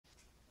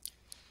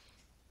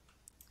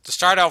To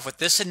start off with,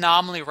 this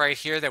anomaly right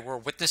here that we're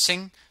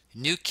witnessing,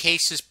 new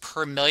cases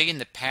per million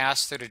the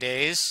past 30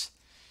 days,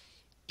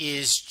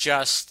 is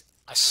just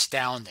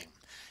astounding.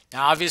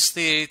 Now,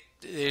 obviously,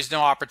 there's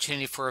no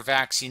opportunity for a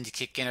vaccine to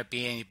kick in or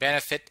be any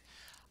benefit.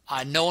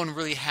 No one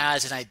really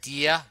has an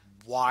idea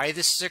why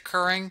this is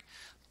occurring,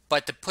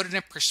 but to put it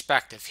in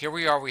perspective, here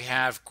we are, we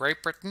have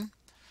Great Britain,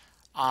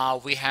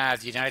 we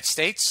have the United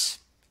States,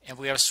 and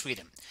we have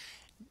Sweden.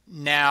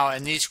 Now,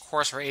 and these, of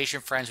course, are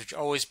Asian friends, which have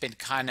always been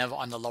kind of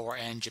on the lower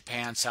end,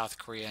 Japan, South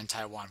Korea, and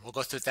Taiwan. We'll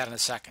go through that in a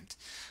second.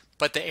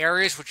 But the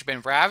areas which have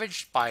been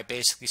ravaged by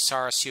basically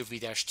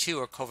SARS-CoV-2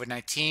 or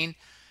COVID-19,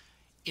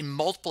 in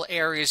multiple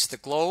areas of the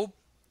globe,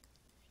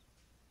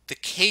 the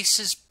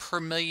cases per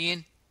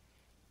million,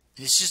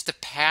 this is just the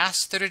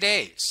past 30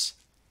 days,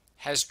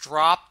 has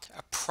dropped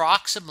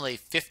approximately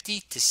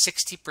 50 to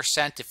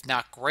 60%, if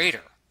not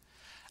greater,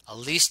 at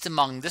least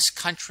among this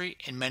country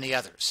and many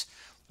others.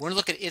 We're going to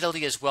look at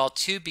Italy as well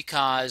too,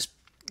 because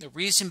the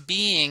reason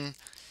being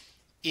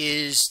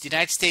is the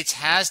United States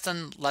has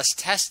done less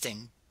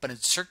testing, but in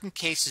certain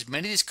cases,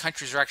 many of these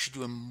countries are actually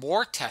doing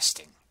more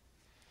testing,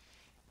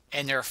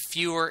 and there are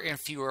fewer and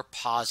fewer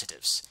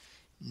positives.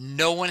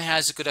 No one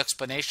has a good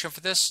explanation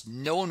for this.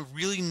 No one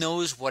really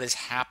knows what is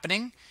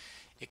happening.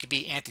 It could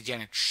be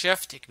antigenic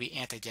shift, it could be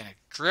antigenic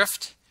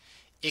drift,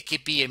 it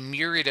could be a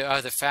myriad of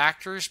other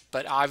factors,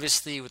 but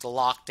obviously with the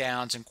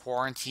lockdowns and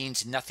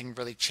quarantines, nothing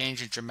really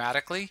changing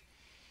dramatically.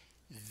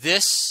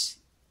 This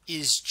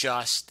is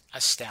just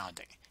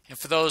astounding. And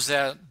for those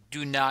that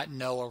do not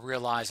know or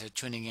realize that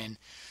tuning in,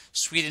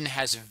 Sweden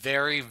has a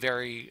very,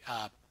 very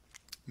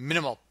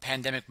minimal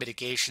pandemic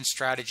mitigation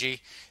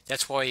strategy.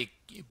 That's why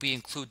we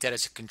include that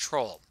as a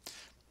control.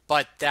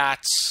 But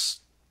that's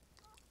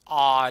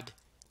odd,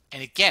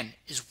 and again,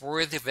 is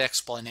worthy of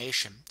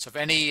explanation. So if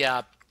any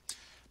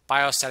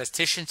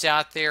biostatisticians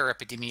out there or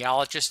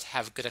epidemiologists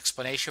have a good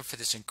explanation for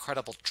this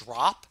incredible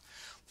drop,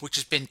 which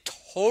has been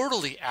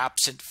totally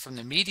absent from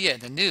the media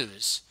and the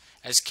news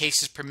as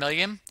cases per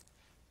million,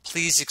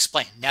 please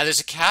explain. Now, there's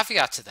a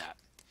caveat to that.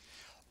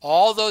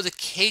 Although the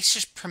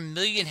cases per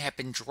million have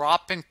been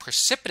dropping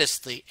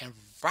precipitously and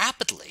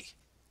rapidly,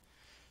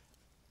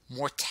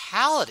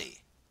 mortality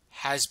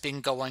has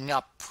been going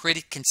up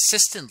pretty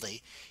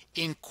consistently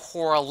in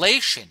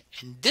correlation,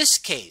 in this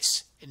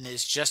case, and it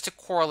is just a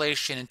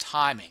correlation in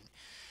timing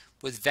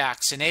with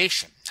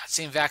vaccination. Not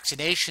saying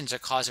vaccinations are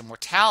causing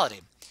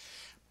mortality,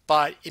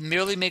 but it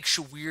merely makes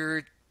you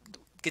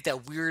get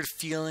that weird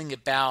feeling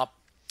about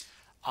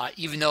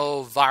even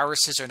though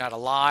viruses are not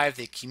alive,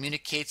 they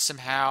communicate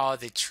somehow,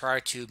 they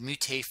try to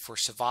mutate for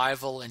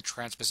survival and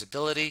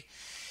transmissibility.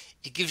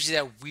 It gives you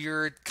that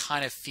weird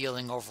kind of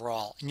feeling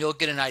overall, and you'll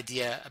get an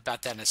idea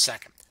about that in a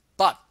second.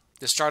 But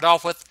to start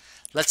off with,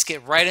 let's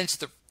get right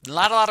into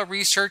not a lot of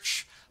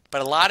research, but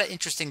a lot of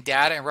interesting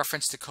data in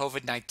reference to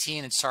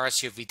COVID-19 and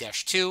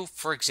SARS-CoV-2,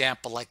 for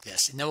example, like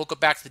this. And then we'll go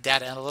back to the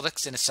data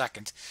analytics in a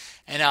second,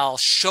 and I'll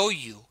show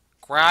you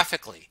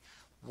graphically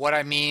what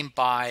I mean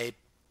by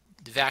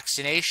the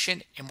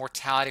vaccination and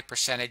mortality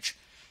percentage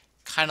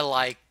kind of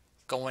like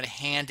going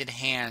hand in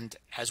hand.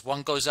 As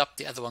one goes up,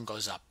 the other one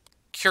goes up.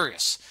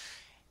 Curious.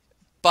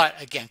 But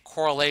again,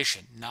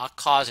 correlation, not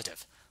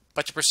causative.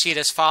 But to proceed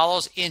as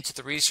follows into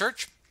the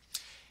research.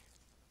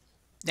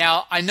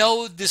 Now, I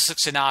know this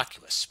looks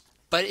innocuous,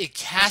 but it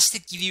has to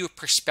give you a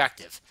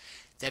perspective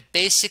that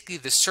basically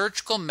the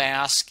surgical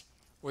mask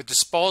or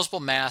disposable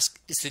mask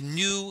is the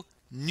new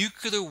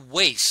nuclear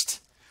waste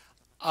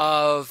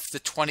of the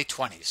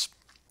 2020s.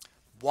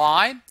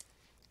 Why?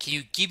 Can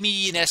you give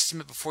me an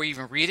estimate before you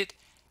even read it?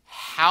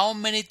 How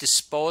many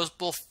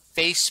disposable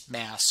face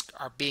masks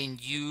are being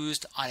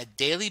used on a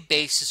daily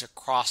basis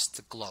across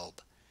the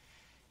globe?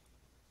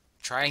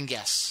 Try and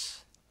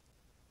guess.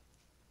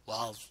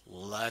 Well,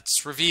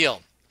 let's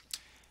reveal.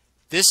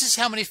 This is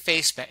how many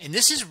face masks, and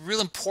this is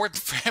real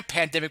important for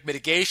pandemic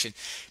mitigation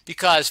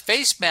because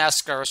face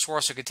masks are a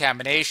source of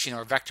contamination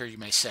or vector, you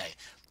may say.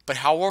 But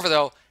however,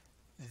 though,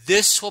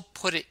 this will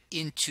put it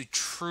into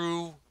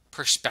true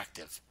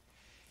perspective.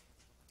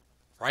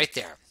 Right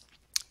there.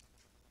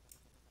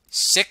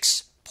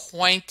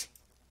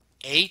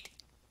 6.8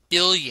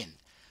 billion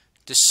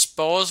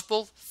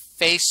disposable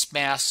face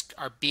masks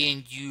are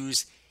being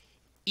used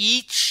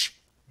each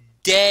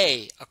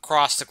day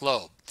across the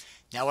globe.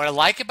 Now, what I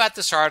like about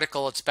this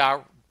article, it's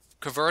about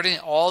converting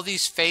all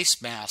these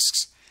face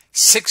masks,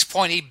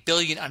 6.8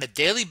 billion on a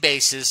daily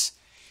basis,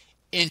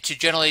 into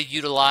generally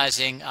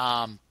utilizing,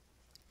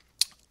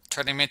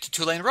 turning them into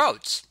two-lane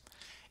roads.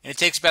 And it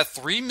takes about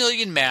 3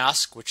 million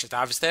masks, which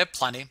obviously have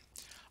plenty,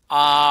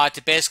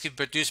 to basically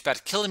produce about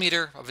a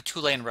kilometer of a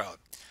two-lane road.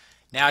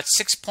 Now, it's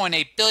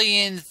 6.8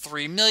 billion,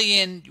 3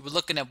 million, you were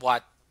looking at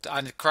what,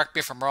 correct me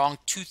if I'm wrong,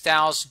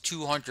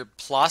 2,200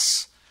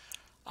 plus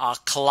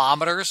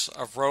kilometers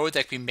of road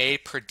that can be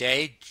made per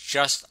day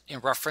just in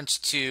reference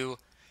to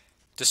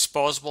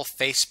disposable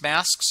face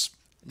masks.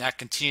 And that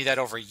continue that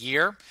over a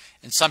year.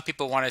 And some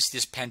people want to see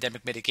this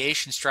pandemic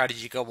mitigation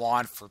strategy go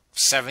on for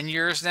 7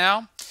 years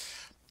now.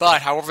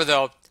 But however,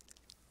 though,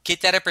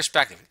 Get that in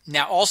perspective.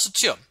 Now, also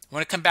too, I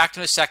want to come back to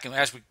in a second.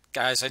 As we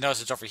guys, I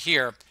notice it's over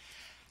here.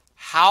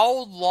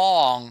 How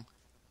long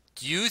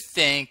do you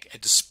think a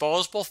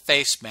disposable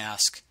face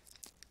mask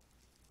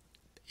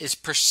is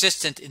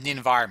persistent in the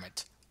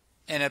environment?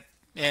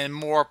 In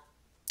more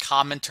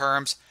common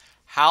terms,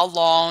 how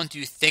long do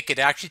you think it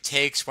actually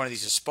takes one of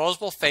these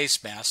disposable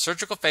face masks,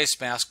 surgical face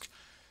masks,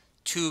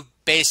 to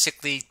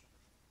basically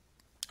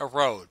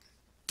erode,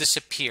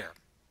 disappear?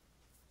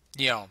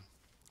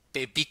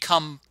 They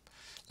become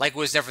like it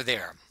was never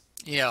there.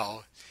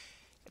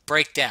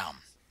 Break down.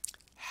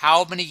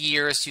 How many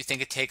years do you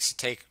think it takes to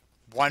take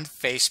one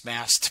face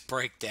mask to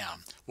break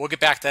down? We'll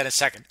get back to that in a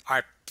second. All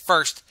right,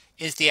 first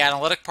is the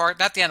analytic part,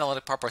 not the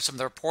analytic part, but some of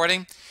the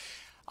reporting.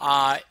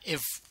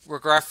 If we're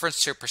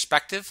reference to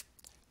perspective,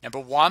 number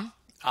one,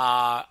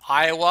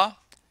 Iowa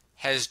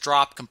has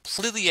dropped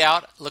completely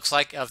out, looks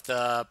like, of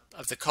the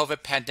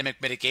COVID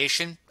pandemic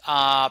mitigation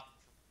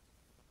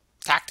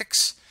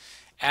tactics.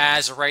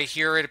 As right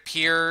here, it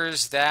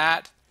appears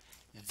that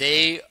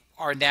they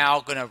are now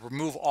going to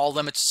remove all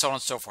limits, so on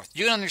and so forth.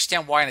 You can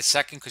understand why in a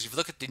second, because if you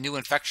look at the new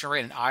infection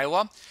rate in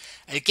Iowa,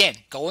 and again,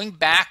 going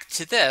back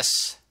to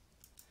this,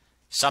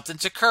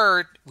 something's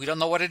occurred. We don't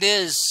know what it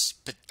is,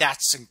 but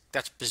that's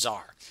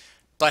bizarre.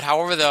 But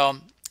however, though,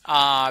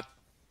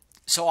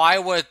 so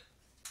Iowa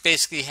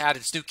basically had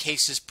its new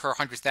cases per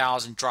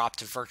 100,000 drop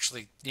to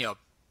virtually,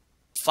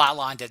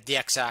 flatlined at the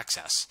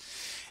x-axis.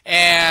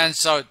 And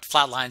so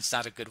flatline's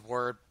not a good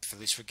word, at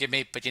least forgive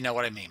me, but you know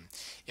what I mean.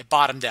 It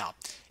bottomed out.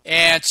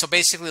 And so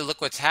basically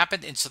look what's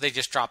happened, and so they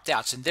just dropped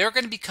out. So they're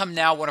going to become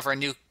now one of our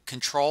new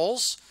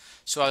controls.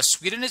 So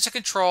Sweden is a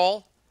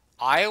control,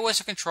 Iowa is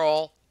a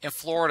control, and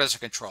Florida is a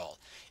control.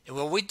 And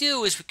what we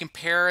do is we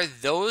compare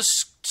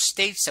those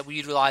states that we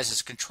utilize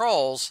as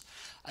controls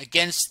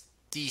against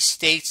the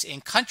states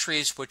and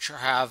countries which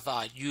have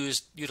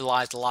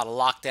utilized a lot of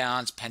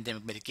lockdowns,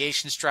 pandemic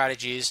mitigation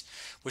strategies,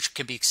 which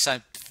can be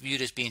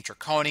viewed as being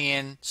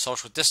draconian,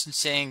 social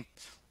distancing,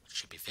 which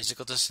should be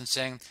physical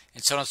distancing,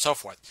 and so on and so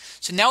forth.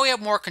 So now we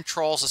have more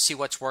controls to see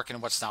what's working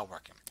and what's not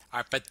working. All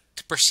right, but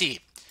to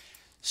proceed,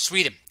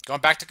 Sweden, going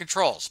back to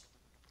controls.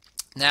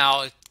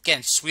 Now,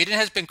 again, Sweden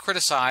has been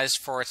criticized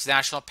for its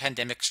national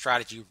pandemic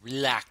strategy,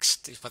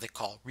 relaxed, is what they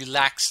call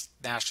relaxed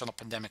national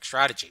pandemic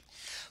strategy.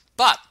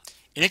 But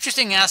an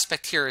interesting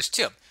aspect here is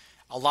too,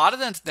 a lot of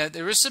them,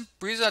 there is some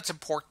reason that's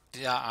important.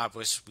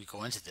 We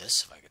go into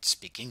this, if I could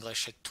speak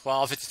English, at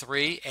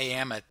 12:53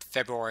 a.m. at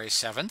February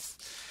 7th,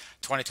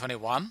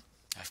 2021.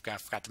 I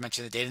forgot to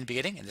mention the date in the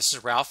beginning, and this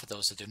is Ralph, for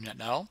those that do not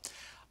know,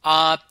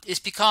 is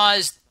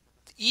because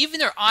even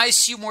their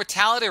ICU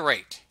mortality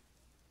rate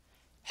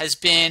has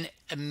been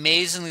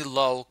amazingly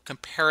low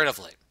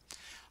comparatively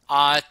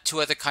to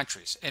other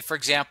countries. And for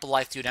example,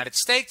 like the United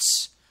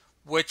States,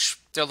 which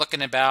they're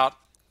looking about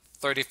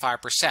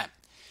 35%.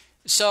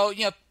 So,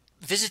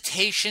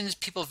 visitations,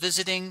 people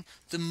visiting,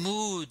 the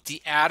mood,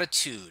 the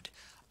attitude,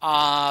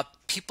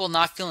 people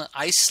not feeling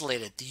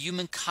isolated, the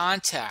human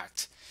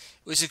contact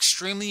was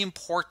extremely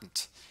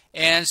important.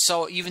 And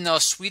so even though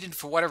Sweden,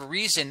 for whatever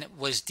reason,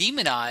 was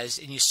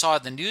demonized, and you saw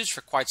it in the news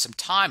for quite some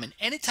time, and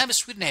anytime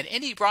Sweden had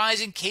any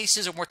rise in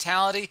cases or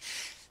mortality,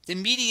 the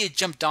media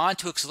jumped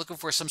onto it because looking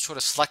for some sort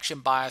of selection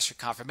bias or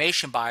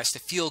confirmation bias to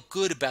feel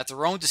good about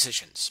their own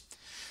decisions.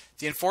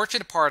 The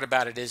unfortunate part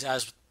about it is,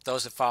 as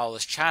those that follow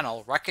this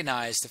channel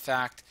recognize the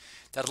fact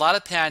that a lot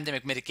of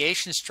pandemic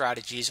mitigation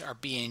strategies are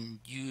being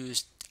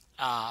used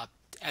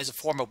as a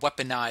form of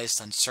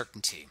weaponized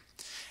uncertainty.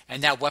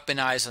 And that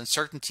weaponized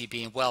uncertainty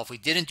being, well, if we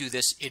didn't do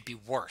this, it'd be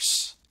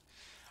worse.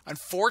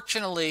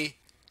 Unfortunately,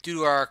 due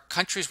to our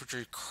countries which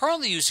are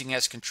currently using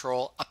as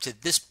control up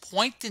to this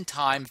point in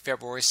time,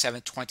 February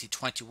 7,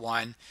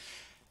 2021,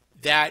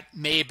 that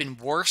may have been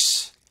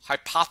worse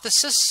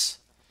hypothesis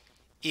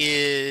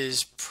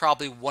is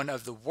probably one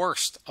of the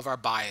worst of our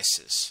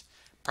biases.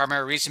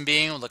 Primary reason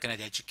being, we're looking at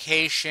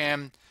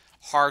education,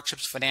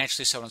 hardships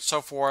financially, so on and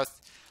so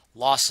forth,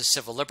 loss of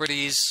civil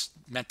liberties,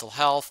 mental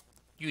health,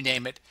 you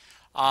name it.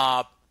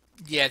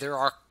 Yeah, there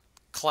are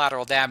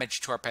collateral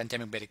damage to our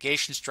pandemic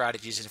mitigation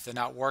strategies, and if they're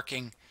not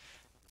working,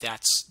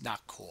 that's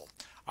not cool.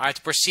 All right,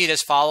 to proceed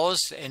as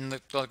follows, in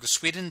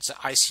Sweden's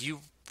ICU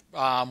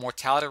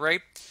mortality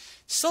rate,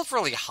 still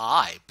really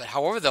high, but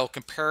however, though,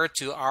 compared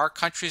to our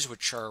countries,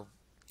 which are,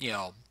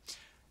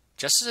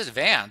 just as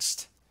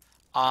advanced,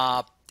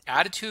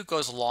 attitude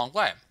goes a long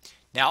way.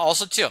 Now,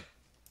 also, too,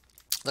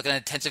 looking at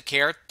intensive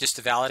care, just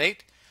to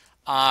validate,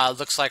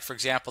 looks like, for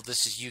example,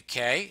 this is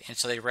UK, and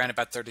so they ran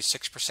about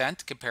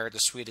 36% compared to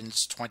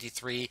Sweden's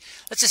 23.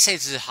 Let's just say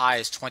it's as high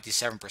as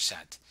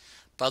 27%.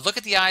 But look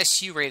at the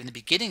ICU rate in the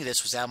beginning of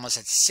this was almost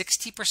at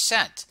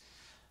 60%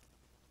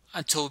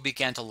 until we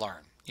began to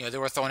learn. They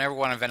were throwing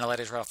everyone on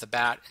ventilators right off the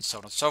bat, and so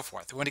on and so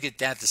forth. We want to get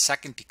down to the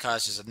second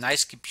because there's a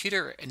nice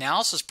computer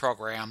analysis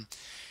program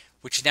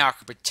which now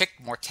can predict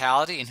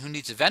mortality and who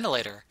needs a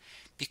ventilator,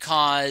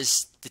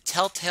 because the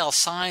telltale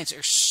signs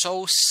are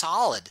so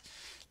solid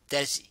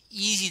that it's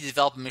easy to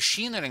develop a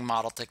machine learning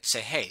model to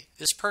say, hey,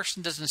 this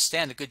person doesn't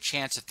stand a good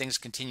chance if things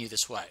continue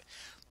this way.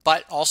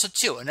 But also,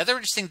 too, another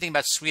interesting thing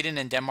about Sweden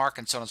and Denmark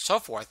and so on and so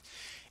forth,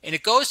 and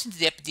it goes into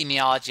the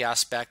epidemiology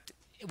aspect,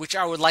 which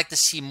I would like to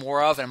see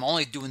more of, and I'm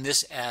only doing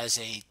this as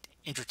a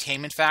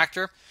entertainment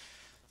factor.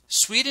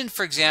 Sweden,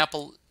 for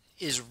example,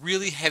 is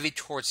really heavy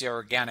towards the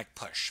organic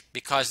push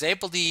because they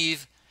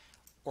believe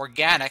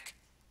organic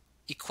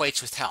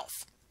equates with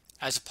health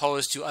as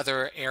opposed to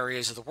other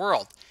areas of the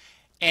world.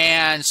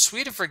 And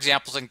Sweden, for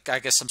example, is in, I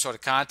guess, some sort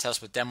of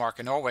contest with Denmark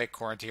and Norway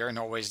according here.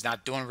 Norway's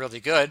not doing really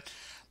good.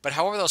 But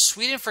however, though,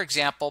 Sweden, for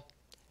example,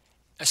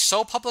 is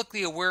so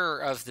publicly aware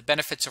of the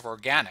benefits of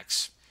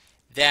organics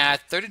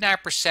that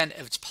 39%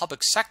 of its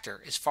public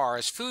sector, as far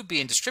as food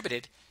being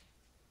distributed,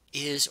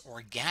 is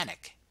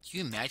organic. Can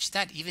you imagine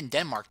that? Even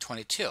Denmark,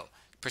 22%.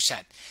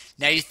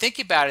 Now, you think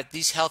about it,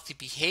 these healthy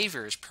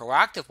behaviors,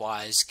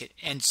 proactive-wise, could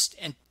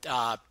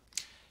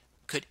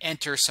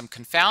enter some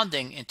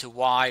confounding into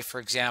why, for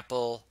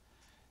example,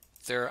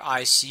 their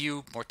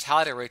ICU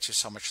mortality rates are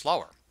so much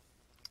lower.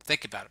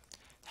 Think about it.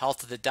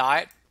 Health of the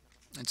diet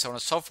and so on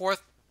and so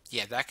forth.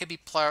 Yeah, that could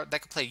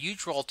play a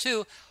huge role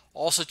too.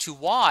 Also to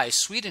why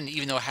Sweden,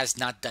 even though it has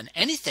not done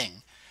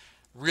anything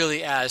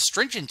really as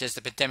stringent as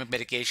the pandemic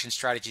mitigation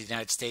strategy of the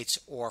United States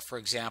or, for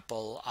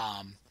example,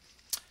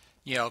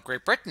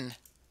 Great Britain,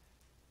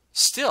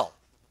 still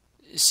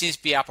seems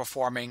to be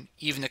outperforming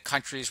even the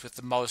countries with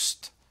the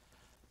most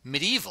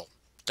medieval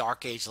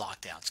dark age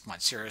lockdowns. Come on,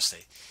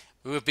 seriously.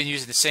 We've been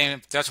using the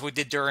same, that's what we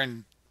did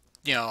during,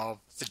 the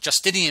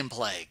Justinian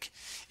plague,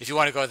 if you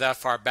want to go that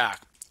far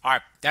back. All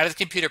right, now to the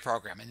computer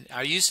program. And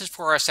I use this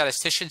for our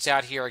statisticians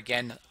out here.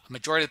 Again, a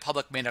majority of the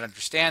public may not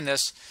understand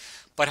this,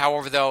 but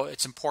however, though,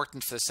 it's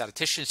important for the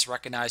statisticians to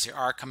recognize they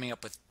are coming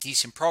up with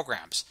decent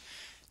programs.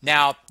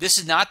 Now, this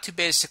is not to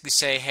basically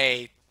say,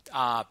 hey,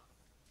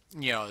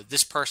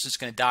 this person's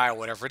going to die or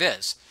whatever it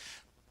is.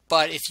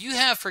 But if you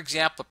have, for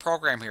example, a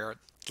program here,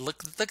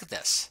 look at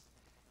this,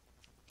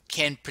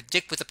 can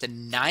predict with up to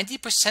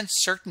 90%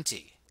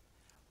 certainty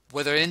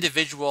whether an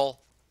individual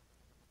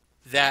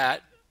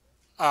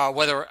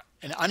whether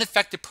an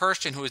unaffected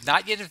person who is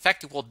not yet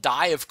infected will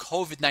die of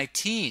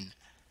COVID-19.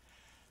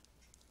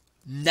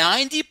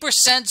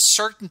 90%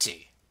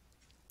 certainty,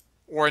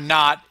 or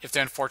not if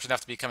they're unfortunate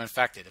enough to become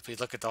infected, if we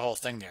look at the whole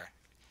thing there.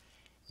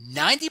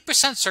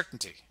 90%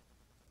 certainty.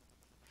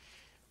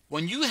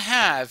 When you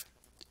have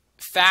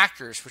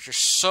factors which are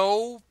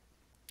so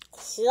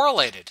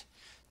correlated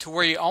to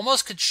where you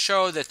almost could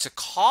show that it's a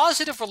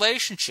causative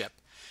relationship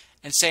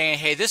and saying,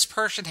 hey, this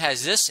person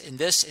has this and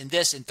this and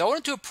this, and throw it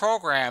into a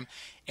program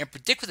and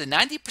predict with a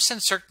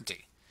 90%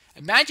 certainty.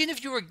 Imagine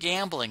if you were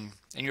gambling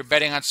and you're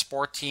betting on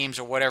sport teams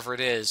or whatever it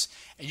is,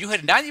 and you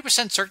had a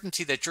 90%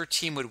 certainty that your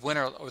team would win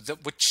or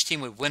which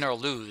team would win or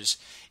lose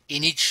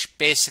in each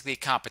basically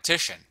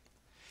competition.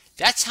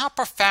 That's how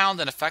profound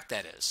an effect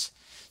that is.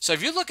 So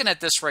if you're looking at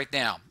this right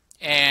now,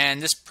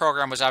 and this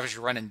program was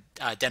obviously run in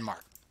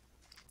Denmark,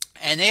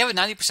 and they have a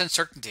 90%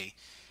 certainty,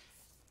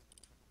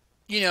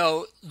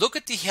 look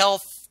at the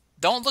health,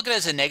 don't look at it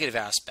as a negative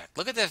aspect.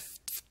 Look at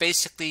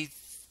basically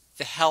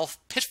the health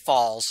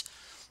pitfalls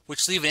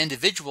which leave an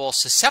individual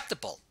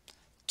susceptible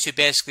to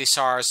basically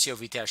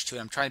SARS-CoV-2.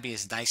 I'm trying to be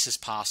as nice as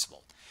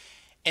possible.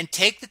 And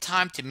take the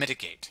time to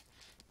mitigate,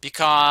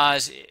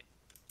 because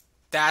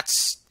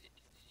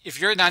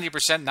if you're at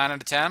 90%, 9 out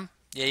of 10,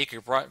 yeah, you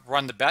could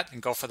run the bet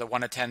and go for the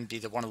 1 out of 10, be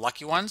the one of the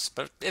lucky ones.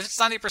 But if it's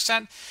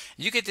 90%,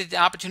 you get the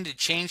opportunity to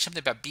change something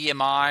about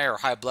BMI or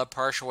high blood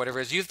pressure or whatever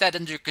it is. You have that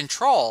under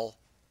control,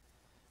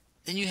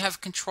 then you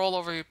have control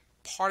over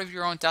part of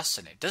your own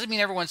destiny. It doesn't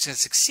mean everyone's going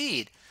to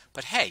succeed,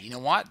 but hey, you know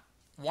what?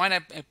 Why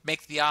not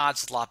make the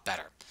odds a lot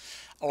better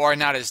or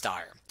not as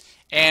dire?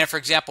 And for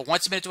example,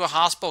 once admitted to a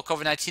hospital,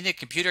 COVID-19, the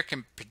computer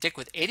can predict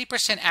with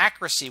 80%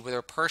 accuracy whether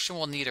a person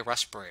will need a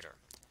respirator.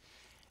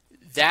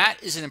 That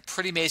is a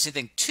pretty amazing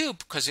thing too,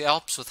 because it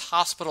helps with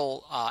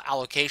hospital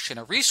allocation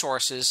of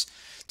resources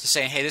to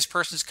say, hey, this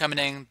person's coming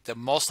in, the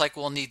most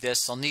likely will need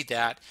this, they'll need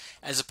that,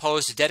 as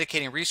opposed to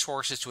dedicating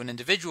resources to an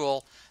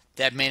individual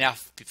that may not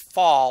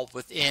fall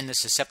within the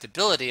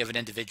susceptibility of an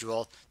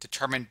individual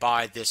determined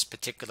by this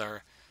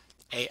particular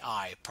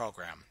AI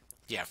program.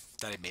 Yeah, if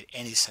that didn't make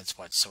any sense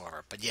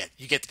whatsoever, but yeah,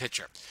 you get the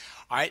picture.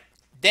 All right,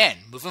 then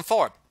moving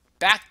forward,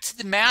 back to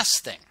the mass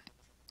thing.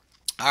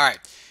 All right.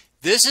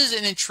 This is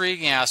an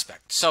intriguing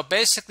aspect. So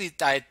basically,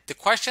 the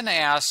question I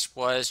asked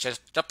was just,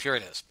 up here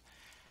it is.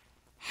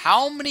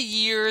 How many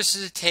years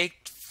does it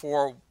take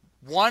for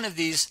one of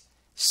these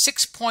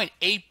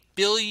 6.88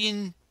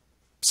 billion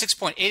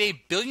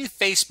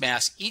face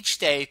masks each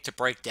day to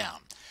break down?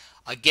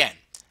 Again,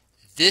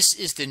 this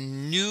is the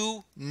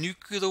new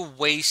nuclear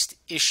waste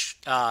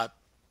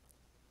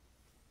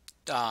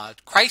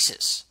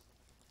crisis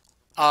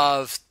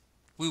of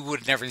we would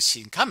have never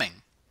seen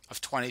coming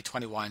of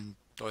 2021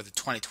 or the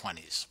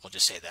 2020s, we'll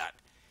just say that.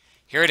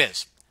 Here it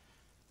is.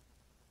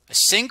 A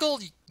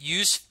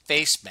single-use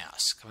face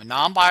mask of a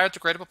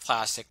non-biodegradable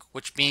plastic,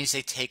 which means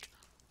they take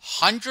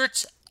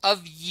hundreds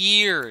of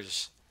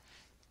years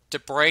to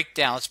break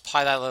down. Let's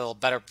apply that a little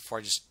better before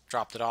I just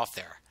dropped it off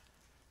there.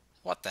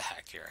 What the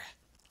heck here?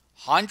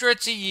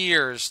 Hundreds of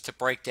years to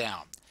break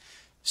down.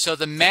 So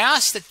the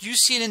mask that you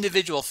see an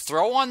individual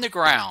throw on the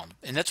ground,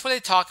 and that's what they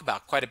talk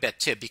about quite a bit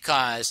too,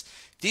 because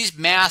these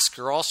masks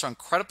are also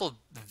incredible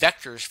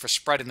vectors for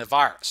spreading the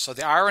virus. So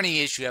the irony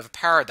is you have a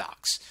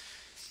paradox.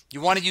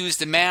 You want to use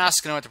the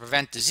mask in order to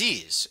prevent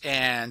disease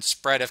and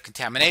spread of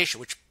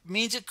contamination, which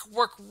means it could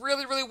work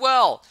really, really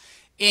well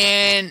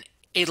in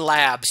a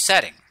lab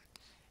setting.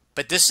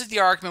 But this is the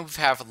argument we've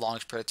had for the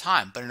longest period of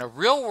time. But in a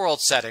real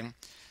world setting,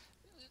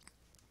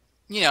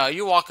 you know,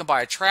 you're walking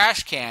by a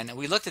trash can, and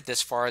we looked at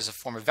this far as a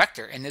form of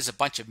vector, and there's a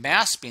bunch of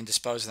masks being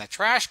disposed in that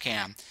trash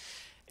can,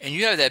 and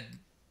you have that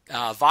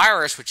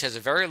virus, which has a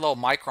very low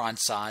micron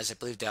size, I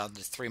believe down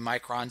to 3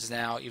 microns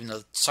now, even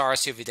though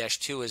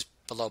SARS-CoV-2 is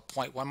below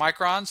 0.1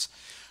 microns,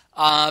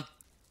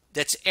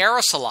 that's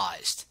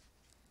aerosolized.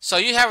 So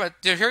you have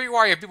here you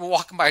are, you have people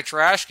walking by a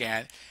trash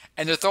can,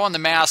 and they're throwing the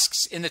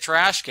masks in the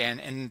trash can,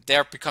 and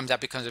that becomes a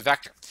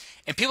vector.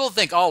 And people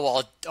think, oh,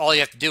 well, all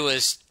you have to do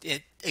is,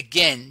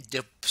 again,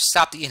 to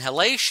stop the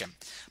inhalation.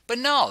 But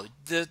no,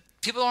 the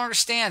people don't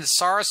understand.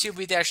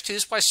 SARS-CoV-2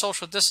 is why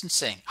social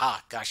distancing, I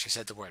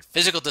said the word,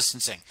 physical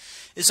distancing,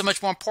 is so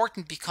much more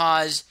important,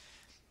 because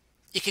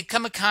it can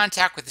come in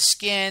contact with the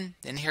skin,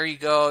 and here you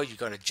go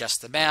to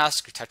adjust the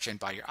mask, you're touching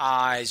by your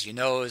eyes, your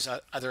nose,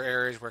 other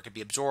areas where it could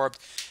be absorbed.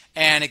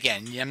 And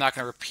again, I'm not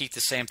going to repeat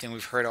the same thing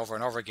we've heard over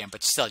and over again,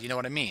 but still, you know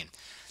what I mean.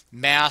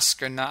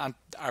 Masks are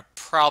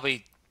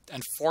probably,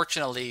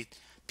 unfortunately,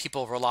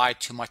 people rely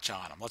too much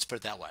on them. Let's put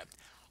it that way.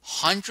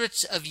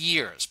 Hundreds of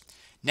years.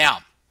 Now,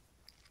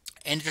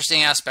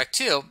 interesting aspect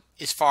too,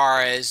 as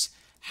far as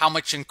how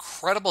much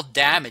incredible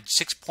damage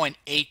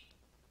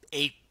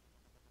 6.88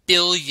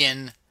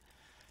 billion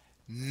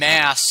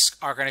masks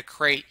are going to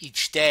create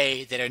each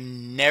day that are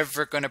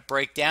never going to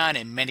break down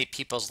in many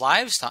people's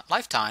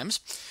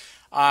lifetimes.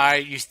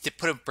 To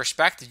put it in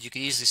perspective, you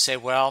could easily say,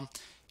 well,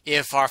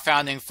 if our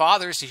founding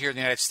fathers here in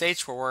the United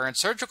States were wearing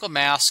surgical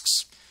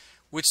masks,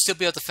 we'd still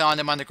be able to find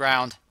them on the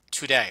ground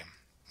today.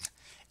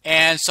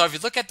 And so if you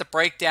look at the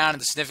breakdown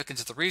and the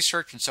significance of the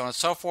research and so on and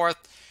so forth,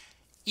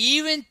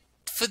 even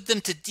for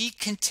them to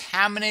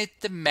decontaminate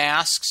the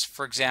masks,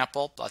 for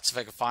example, let's see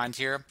if I can find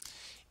here,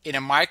 in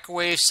a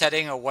microwave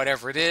setting or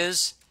whatever it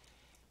is,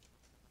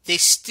 they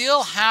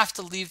still have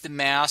to leave the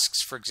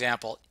masks, for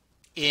example,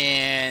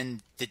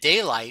 in the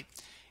daylight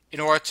in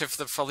order to,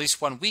 for at least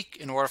 1 week,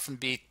 in order for them to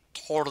be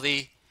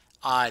totally,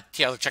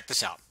 check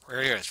this out.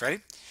 Here it is, ready?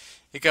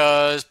 It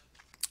goes,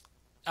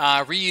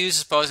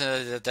 reuse,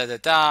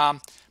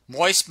 dispose,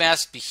 moist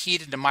masks be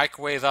heated in a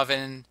microwave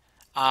oven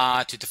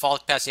to default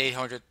capacity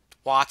 800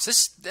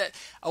 watts.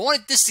 I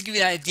wanted this to give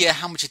you an idea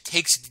how much it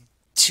takes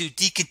to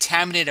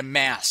decontaminate a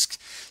mask.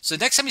 So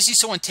next time you see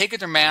someone taking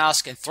their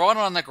mask and throwing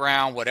it on the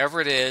ground, whatever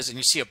it is, and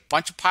you see a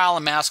bunch of pile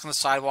of masks on the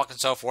sidewalk and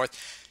so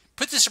forth,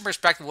 put this in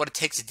perspective of what it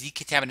takes to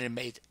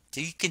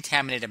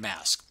decontaminate a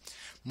mask.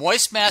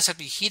 Moist masks have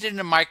to be heated in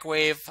a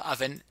microwave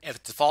oven at a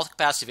default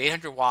capacity of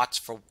 800 watts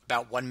for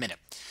about 1 minute.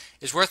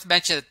 It's worth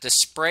mentioning that the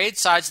sprayed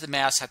sides of the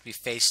mask have to be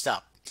faced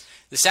up.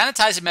 The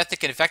sanitizing method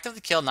can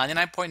effectively kill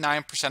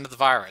 99.9% of the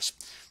virus.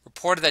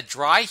 Reported that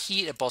dry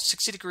heat at both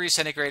 60 degrees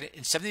centigrade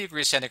and 70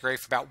 degrees centigrade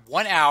for about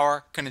 1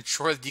 hour can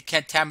ensure the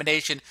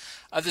decontamination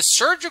of the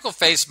surgical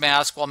face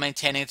mask while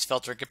maintaining its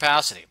filtering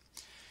capacity.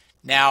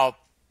 Now,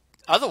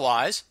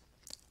 otherwise,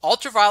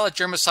 ultraviolet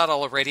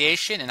germicidal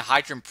radiation and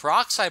hydrogen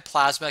peroxide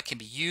plasma can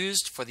be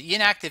used for the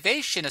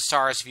inactivation of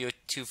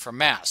SARS-CoV-2 from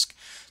mask.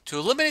 To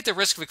eliminate the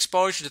risk of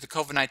exposure to the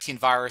COVID-19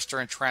 virus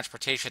during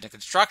transportation and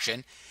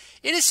construction,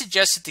 it is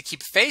suggested to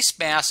keep face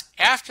masks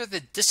after the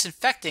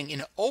disinfecting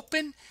in an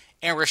open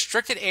and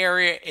restricted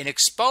area and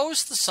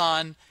expose the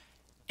sun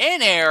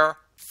and air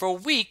for a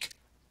week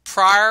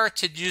prior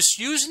to just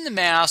using the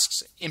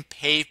masks in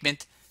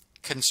pavement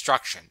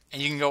construction.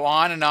 And you can go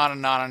on and on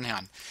and on and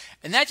on.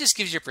 And that just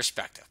gives you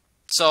perspective.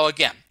 So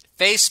again,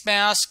 face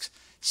masks,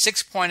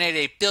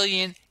 6.88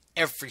 billion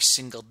every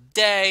single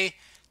day.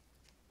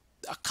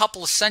 A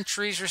couple of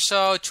centuries or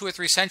so, 2 or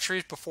 3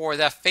 centuries before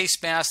that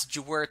face mask that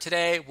you wear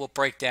today will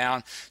break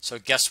down. So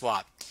guess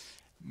what?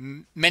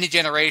 Many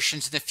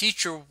generations in the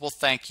future will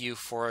thank you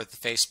for the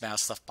face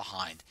mask left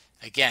behind.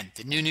 Again,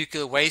 the new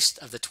nuclear waste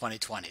of the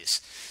 2020s.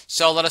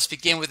 So let us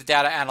begin with the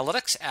data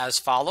analytics as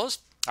follows.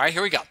 All right,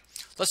 here we go.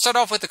 Let's start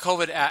off with the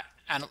COVID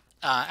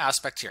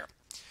aspect here.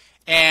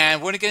 And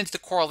we're going to get into the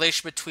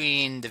correlation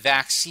between the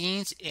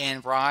vaccines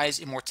and rise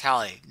in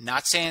mortality.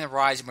 Not saying the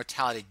rise in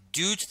mortality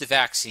due to the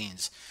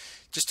vaccines.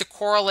 Just a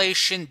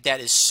correlation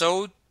that is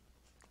so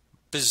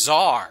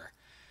bizarre.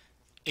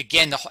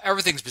 Again,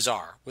 everything's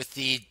bizarre. With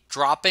the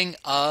dropping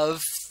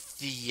of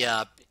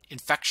the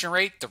infection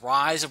rate, the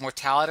rise of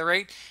mortality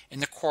rate,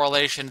 and the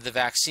correlation of the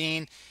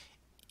vaccine,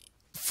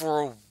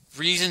 for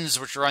reasons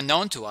which are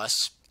unknown to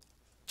us,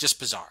 just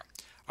bizarre.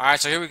 All right,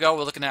 so here we go.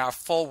 We're looking at our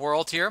full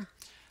world here.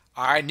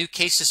 All right, new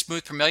cases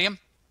smooth per million.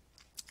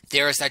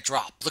 There is that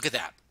drop. Look at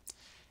that.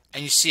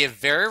 And you see a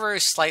very,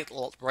 very slight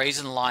raise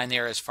in the line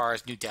there as far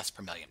as new deaths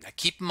per million. Now,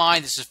 keep in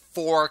mind, this is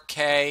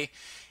 4K,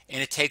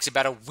 and it takes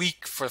about a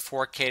week for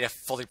 4K to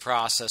fully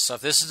process. So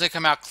if this doesn't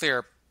come out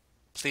clear,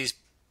 please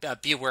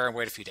be aware and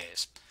wait a few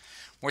days.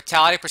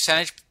 Mortality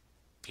percentage,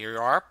 here we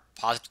are,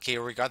 positive,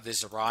 here we got,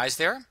 there's a rise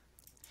there.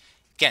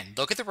 Again,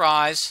 look at the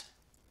rise,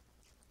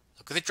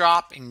 look at the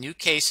drop in new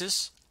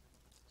cases,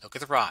 look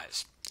at the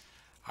rise.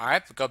 All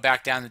right, we'll go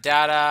back down the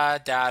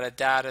data.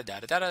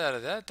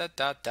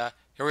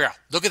 Here we are.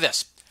 Look at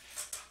this.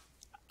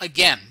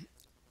 Again,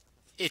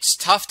 it's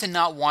tough to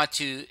not want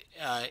to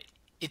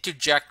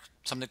interject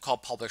something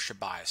called publisher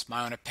bias,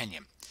 my own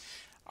opinion.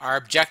 Our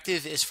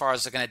objective as far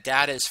as looking at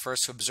data is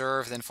first to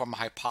observe, then form a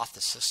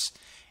hypothesis.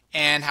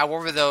 And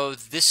however, though,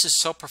 this is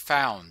so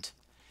profound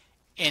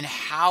in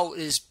how it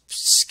is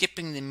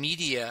skipping the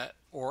media,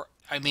 or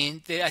I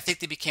mean, I think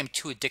they became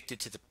too addicted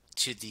to the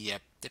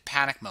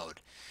panic mode.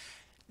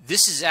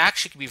 This is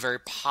actually can be very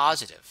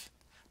positive,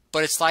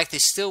 but it's like they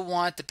still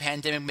want the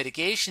pandemic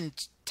mitigation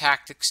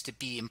tactics to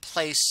be in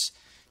place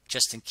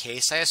just in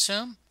case, I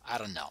assume. I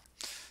don't know.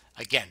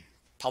 Again,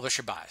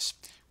 publisher bias.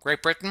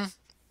 Great Britain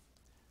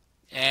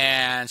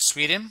and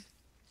Sweden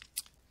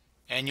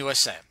and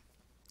USA.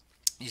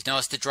 You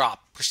notice the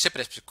drop,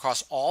 precipitous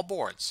across all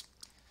boards.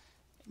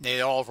 They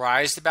all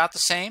rise about the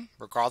same,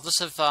 regardless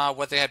of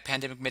whether they had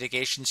pandemic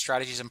mitigation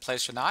strategies in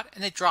place or not,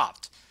 and they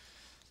dropped.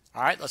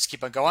 All right, let's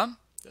keep on going.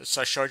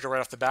 So I showed you right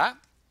off the bat.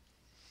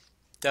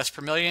 Deaths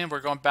per million, we're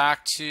going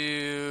back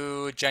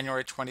to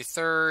January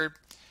 23rd.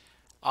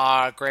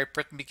 Great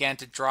Britain began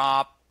to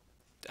drop.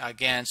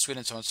 Again,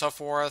 Sweden, so on and so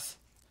forth.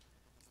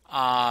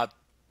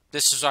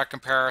 This is our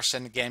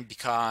comparison, again,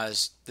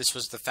 because this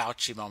was the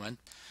Fauci moment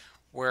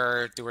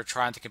where they were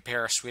trying to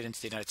compare Sweden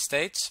to the United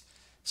States.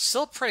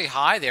 Still pretty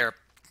high there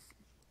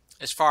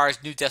as far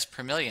as new deaths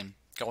per million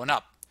going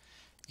up.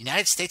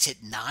 United States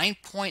hit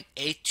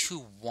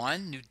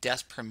 9.821 new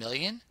deaths per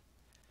million.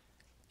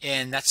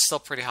 And that's still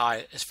pretty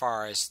high as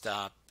far as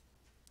the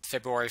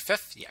February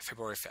 5th. Yeah,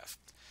 February 5th,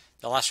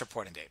 the last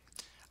reporting date.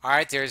 All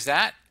right, there's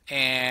that.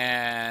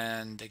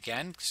 And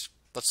again,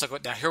 let's look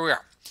at, now here we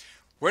are.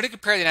 We're going to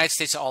compare the United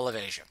States to all of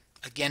Asia.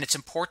 Again, it's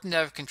important to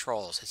have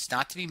controls. It's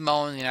not to be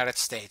mown in the United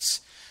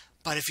States.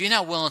 But if you're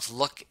not willing to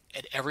look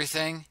at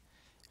everything,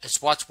 it's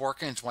what's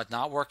working, it's what's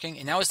not working.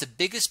 And that was the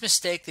biggest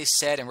mistake they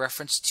said in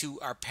reference to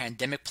our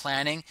pandemic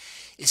planning,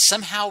 is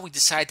somehow we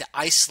decided to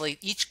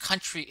isolate each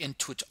country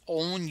into its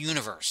own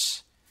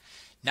universe.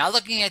 Not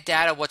looking at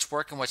data, what's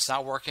working, what's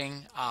not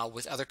working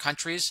with other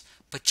countries,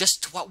 but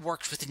just what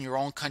works within your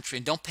own country,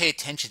 and don't pay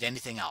attention to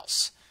anything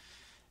else.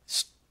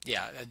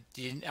 Yeah,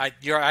 I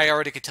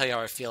already could tell you how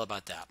I feel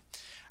about that.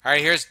 All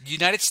right, here's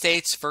United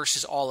States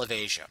versus all of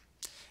Asia.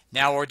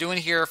 Now, what we're doing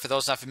here, for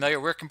those not familiar,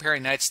 we're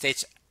comparing the United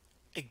States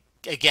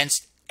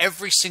against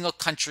every single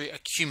country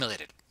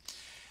accumulated.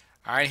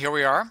 All right, here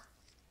we are.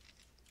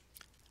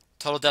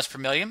 Total deaths per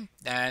million.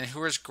 And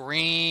who is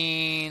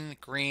green?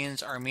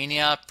 Green's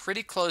Armenia.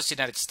 Pretty close to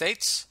the United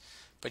States,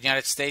 but the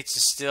United States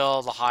is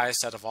still the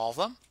highest out of all of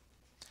them.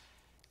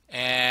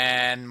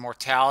 And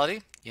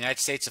mortality, United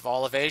States of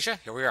all of Asia.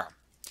 Here we are.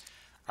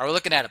 All right, we're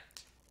looking at it.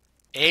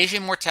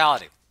 Asian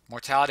mortality.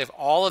 Mortality of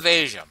all of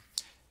Asia.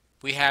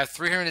 We have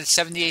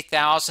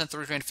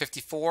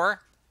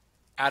 378,354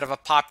 out of a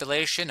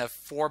population of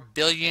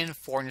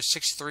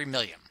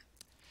 4,463,000,000.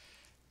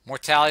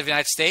 Mortality of the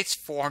United States,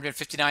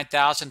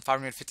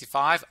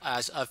 459,555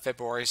 as of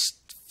February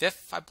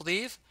 5th, I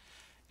believe.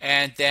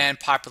 And then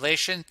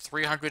population,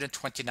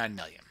 329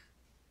 million.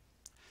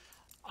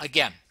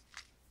 Again,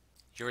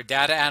 you're a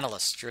data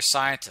analyst, you're a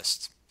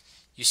scientist.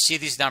 You see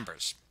these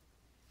numbers.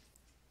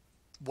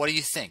 What do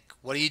you think?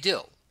 What do?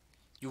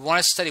 You want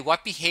to study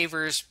what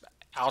behaviors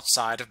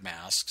outside of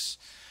masks.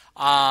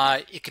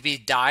 It could be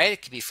diet,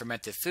 it could be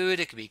fermented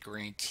food, it could be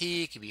green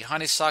tea, it could be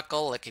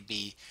honeysuckle, it could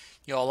be,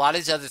 a lot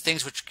of these other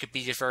things which could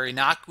be just very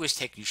innocuous,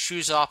 taking your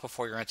shoes off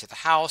before you enter the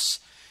house.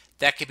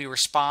 That could be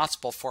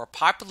responsible for a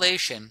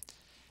population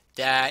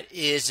that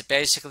is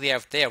basically,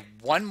 they have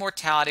one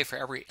mortality for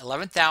every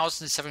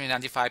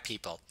 11,795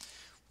 people.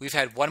 We've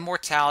had one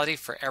mortality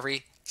for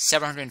every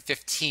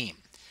 715.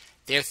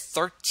 They're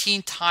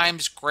 13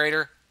 times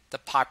greater, the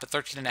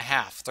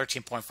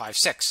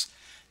 13.56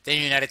 than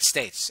the United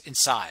States in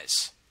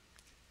size.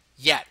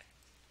 Yet,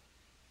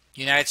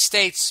 United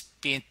States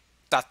being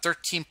about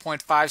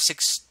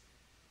 13.56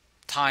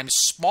 times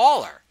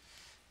smaller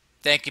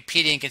than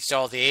competing against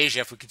all the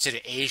Asia, if we consider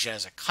Asia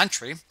as a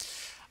country,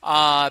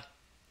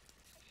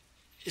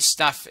 is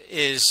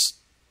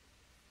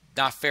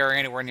not faring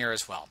anywhere near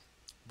as well.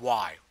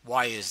 Why?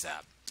 Why is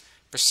that?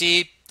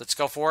 Proceed. Let's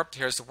go for it.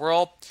 Here's the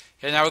world.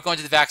 Here, now we're going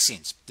to the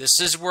vaccines.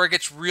 This is where it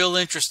gets real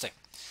interesting.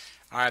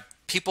 All right,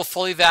 people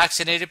fully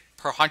vaccinated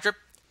per 100,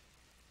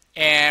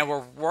 and we're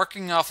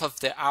working off of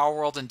the Our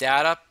World in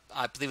data.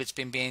 I believe it's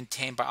been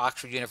maintained by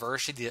Oxford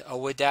University, the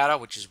OWID data,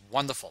 which is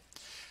wonderful.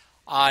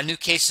 New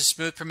cases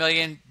smooth per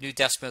million, new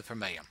deaths smooth per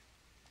million.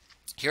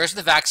 Here's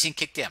the vaccine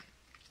kicked in.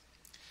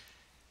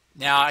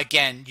 Now,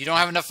 again, you don't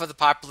have enough of the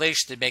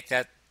population to make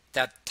that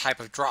type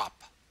of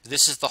drop.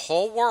 This is the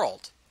whole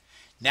world.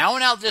 Now we're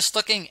not just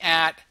looking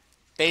at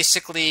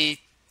basically,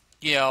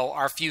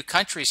 our few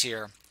countries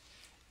here.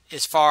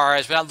 As far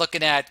as we're not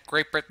looking at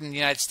Great Britain, the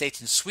United States,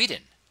 and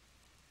Sweden.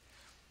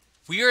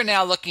 We are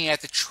now looking at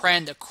the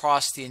trend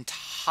across the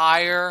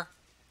entire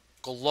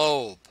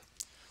globe.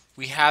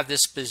 We have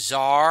this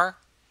bizarre,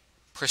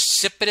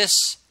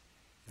 precipitous,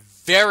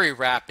 very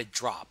rapid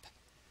drop.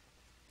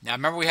 Now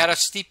remember, we had a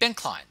steep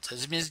incline. So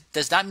this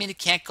does not mean it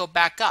can't go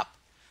back up,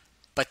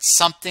 but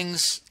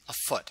something's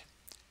afoot.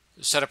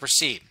 So to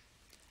proceed.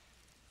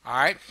 All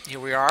right, here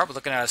we are. We're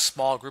looking at a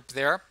small group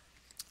there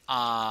in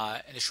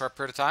a short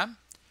period of time.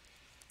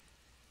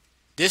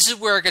 This is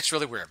where it gets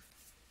really weird.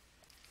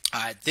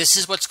 This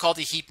is what's called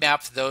the heat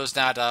map. For those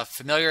not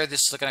familiar,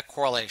 this is looking at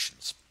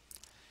correlations.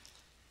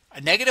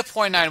 A negative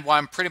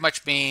 0.91 pretty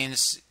much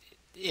means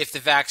if the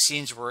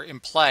vaccines were in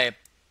play,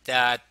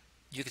 that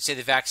you could say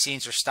the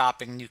vaccines are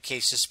stopping new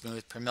cases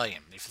per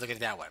million, if you look at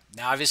it that way.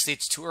 Now, obviously,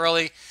 it's too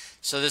early,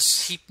 so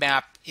this heat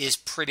map is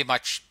pretty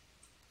much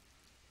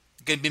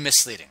going to be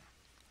misleading.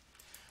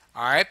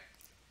 All right.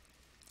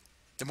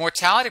 The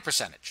mortality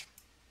percentage.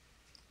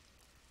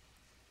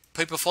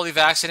 People fully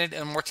vaccinated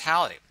and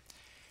mortality.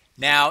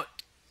 Now,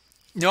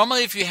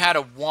 normally if you had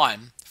a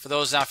 1, for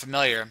those not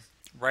familiar,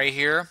 right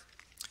here,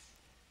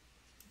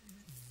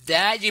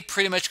 that you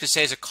pretty much could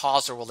say is a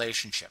causal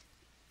relationship.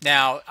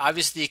 Now,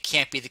 obviously it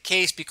can't be the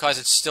case because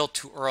it's still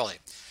too early.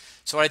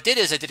 So what I did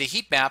is I did a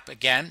heat map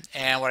again,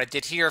 and what I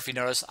did here, if you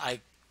notice,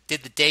 I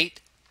did the date,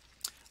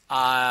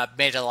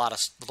 made it a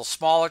little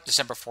smaller,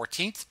 December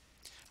 14th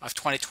of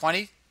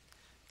 2020.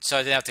 So I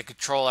didn't have to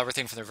control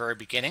everything from the very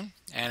beginning,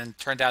 and it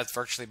turned out it's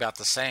virtually about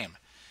the same.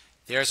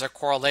 There's our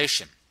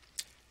correlation.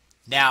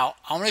 Now,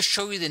 I want to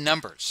show you the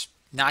numbers,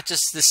 not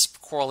just this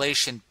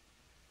correlation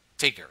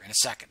figure in a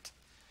second.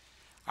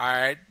 All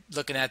right,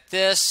 looking at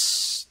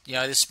this,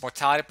 this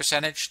mortality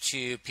percentage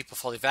to people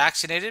fully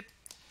vaccinated.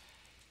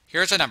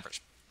 Here's our numbers.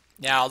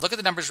 Now, look at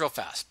the numbers real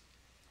fast.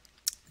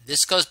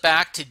 This goes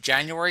back to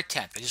January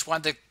 10th. I just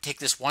wanted to take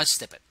this one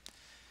snippet.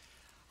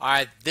 All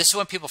right, this is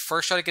when people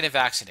first started getting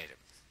vaccinated.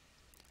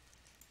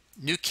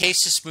 New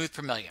cases smooth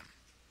per million.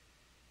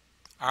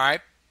 All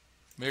right,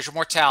 here's your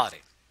mortality.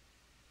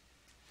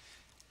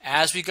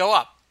 As we go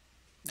up,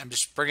 I'm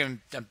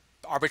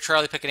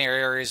arbitrarily picking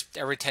areas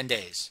every 10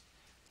 days.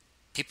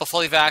 People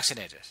fully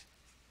vaccinated.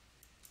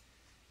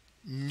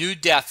 New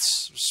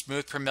deaths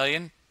smooth per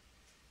million.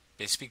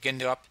 Basically begin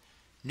to up.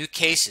 New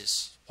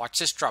cases. Watch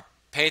this drop.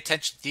 Pay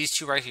attention to these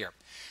two right here.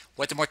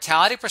 What the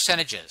mortality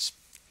percentage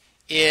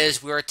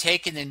is we are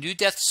taking the new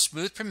deaths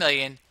smooth per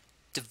million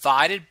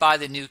divided by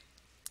the new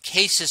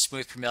cases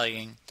smooth per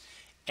million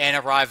and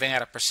arriving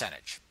at a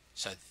percentage.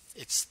 So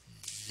it's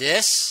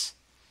this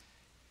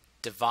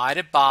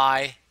divided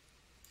by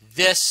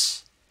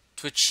this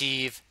to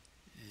achieve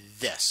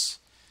this.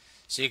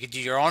 So you can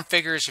do your own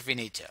figures if you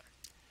need to.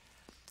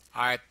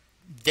 All right,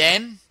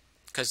 then,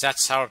 because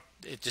that's how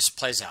it just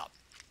plays out.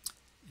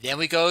 Then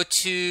we go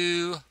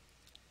to,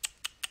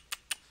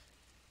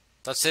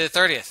 let's say the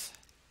 30th,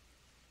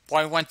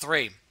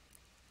 0.13.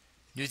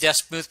 New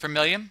deaths smooth per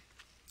million.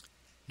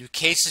 New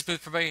cases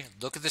smooth per million.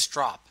 Look at this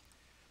drop.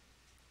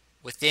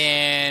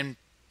 Within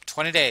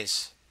 20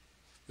 days,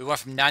 we went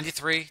from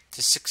 93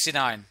 to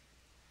 69.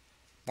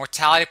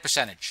 Mortality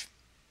percentage.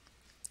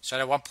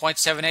 Started at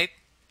 1.78,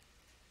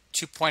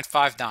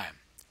 2.59.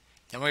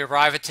 Then we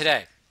arrive at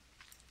today.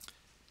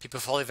 People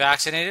fully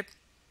vaccinated.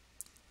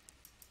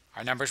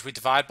 Our numbers we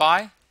divide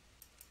by.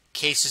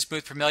 Cases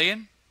smooth per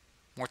million.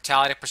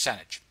 Mortality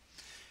percentage.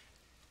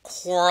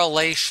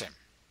 Correlation,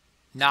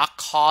 not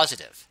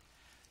causative.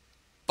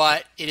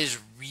 But it is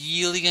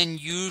really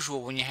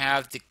unusual when you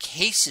have the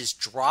cases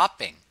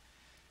dropping.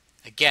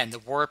 Again, the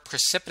word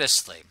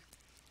precipitously.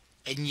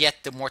 And yet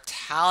the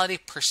mortality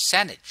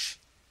percentage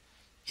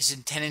is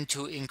intended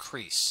to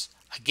increase.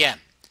 Again,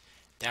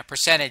 that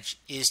percentage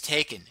is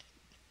taken.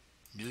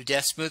 New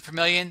deaths smooth per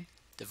million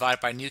divided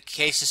by new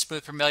cases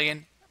smooth per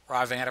million,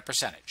 arriving at a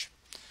percentage.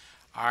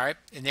 All right,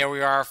 and there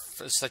we are.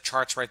 It's the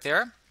charts right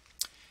there.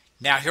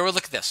 Now here we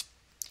look at this.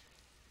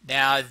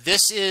 Now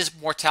this is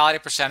mortality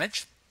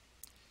percentage.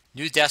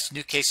 New deaths,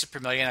 new cases per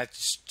million, I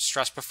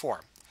stressed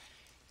before.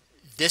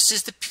 This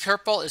is the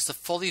purple is the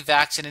fully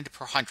vaccinated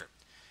per 100.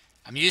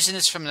 I'm using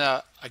this from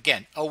the,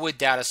 again, OWID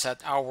data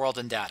set, Our World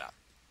in Data.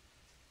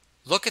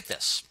 Look at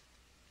this.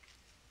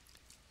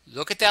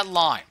 Look at that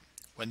line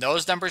when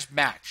those numbers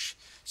match.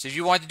 So if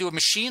you want to do a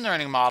machine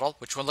learning model,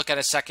 which we'll look at in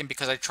a second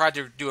because I tried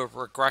to do a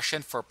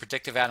regression for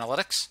predictive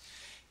analytics,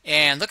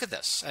 and look at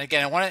this. And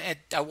again,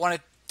 I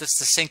wanted this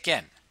to sink in.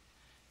 In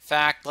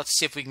fact, let's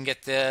see if we can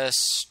get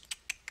this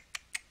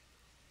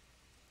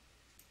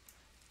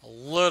a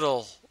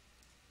little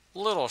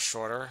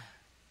shorter,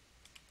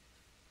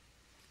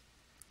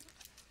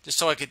 just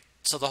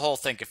so the whole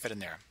thing could fit in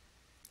there.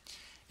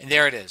 And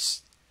there it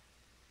is.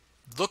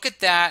 Look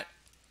at that.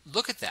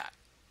 Look at that.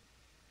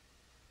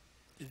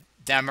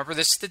 Now remember,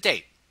 this is the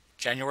date,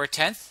 January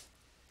 10th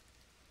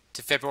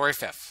to February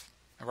 5th.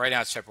 And right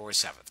now it's February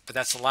 7th, but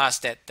that's the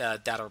last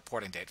data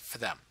reporting date for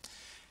them.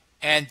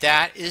 And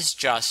that is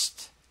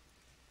just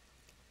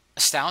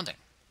astounding.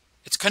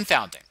 It's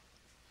confounding.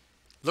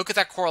 Look at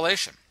that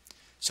correlation.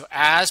 So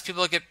as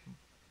people get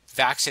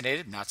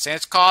vaccinated, I'm not saying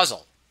it's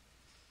causal,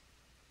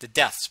 the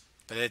deaths,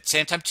 But at the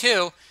same time,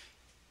 too,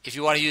 if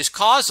you want to use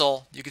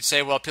causal, you could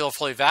say, well, people are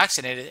fully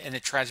vaccinated and the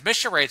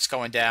transmission rate's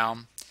going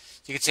down.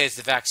 You could say it's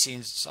the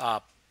vaccine's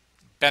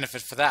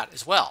benefit for that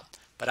as well.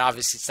 But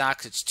obviously it's not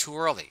because it's too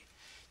early.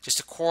 Just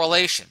a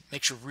correlation.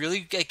 Makes you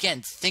really,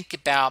 again, think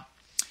about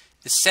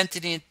the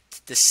sentient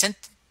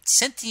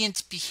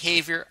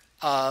behavior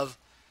of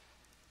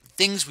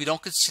things we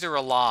don't consider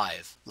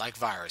alive, like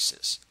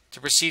viruses.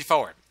 To proceed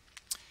forward.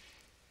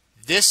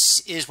 This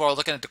is where we're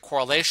looking at the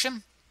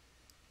correlation.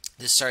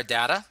 This is our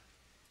data.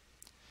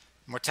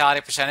 Mortality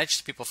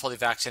percentage, people fully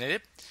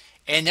vaccinated.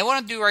 And then what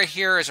I'm doing right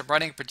here is I'm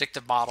running a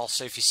predictive model.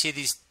 So if you see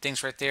these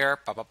things right there,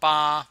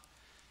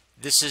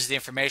 this is the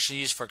information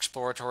used for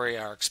exploratory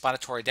or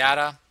explanatory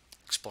data.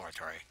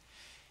 Exploratory.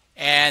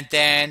 And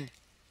then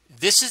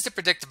this is the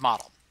predictive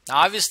model. Now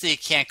obviously you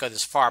can't go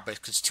this far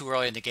because it's too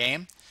early in the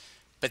game.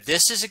 But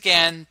this is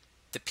again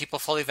the people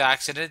fully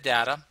vaccinated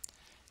data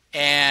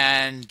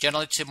and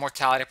generally to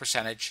mortality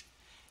percentage.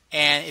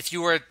 And if we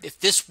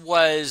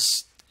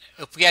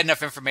had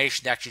enough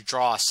information to actually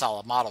draw a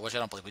solid model, which I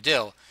don't believe we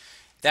do,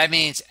 that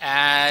means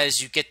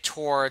as you get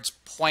towards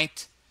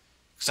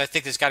because I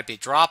think there's got to be a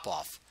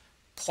drop-off,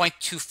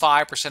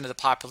 0.25% of the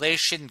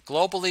population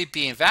globally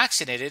being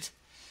vaccinated,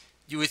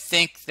 you would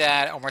think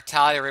that a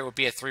mortality rate would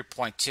be at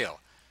 3.2.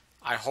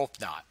 I hope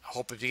not. I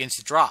hope it begins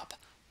to drop.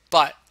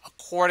 But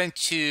according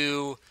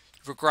to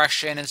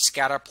regression and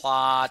scatter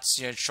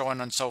plots, showing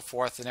and so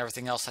forth and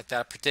everything else like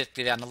that,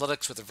 predictive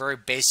analytics with a very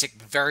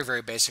basic, very,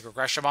 very basic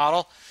regression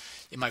model,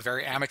 in my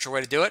very amateur way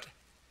to do it,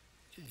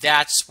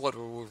 that's what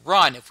we would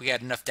run if we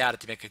had enough data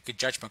to make a good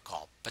judgment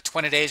call. But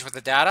 20 days worth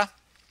of data,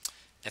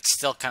 that's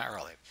still kind of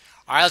early.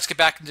 All right, let's get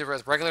back into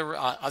regular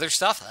other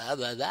stuff.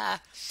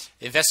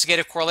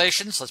 Investigative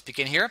correlations. Let's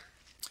begin here.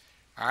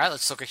 All right,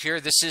 let's look at here.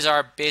 This is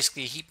our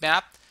basically heat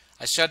map.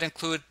 I should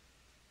include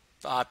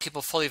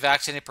people fully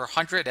vaccinated per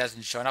 100. It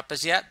hasn't shown up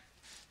as yet,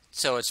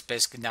 so it's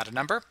basically not a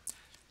number.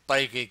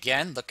 But you can,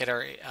 again, look at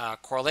our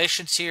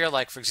correlations here.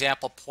 Like, for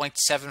example,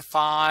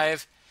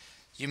 0.75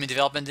 Human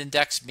Development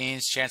Index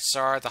means chances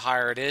are the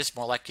higher it is,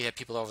 more likely you have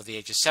people over the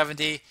age of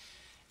 70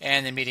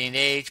 and the median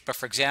age. But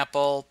for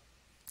example,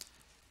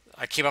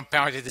 I keep on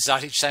pointing this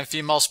out each time,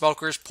 female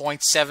smokers,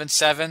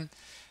 0.77,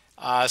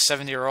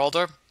 70 or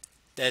older.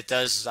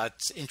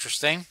 That's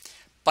interesting.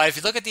 But if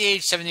you look at the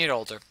age 70 and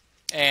older,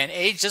 and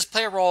age does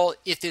play a role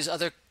if there's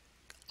other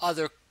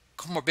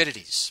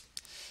comorbidities.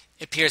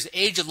 It appears that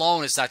age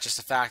alone is not just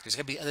a factor. There's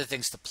going to be other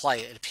things to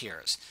play, it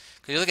appears.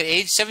 Because you look at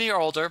age 70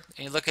 or older,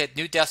 and you look at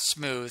new death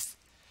smooth,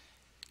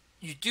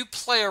 you do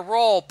play a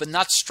role, but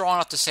not strong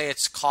enough to say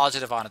it's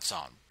causative on its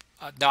own.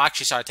 No,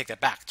 actually, sorry, I take that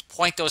back. It's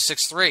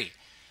 0.063.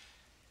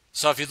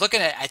 So if you're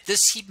looking at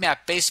this heat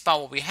map based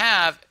upon what we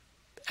have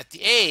at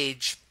the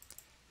age,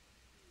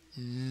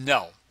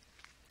 no.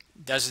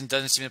 Doesn't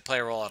seem to play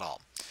a role at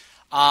all.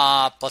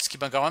 Let's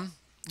keep on going.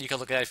 You can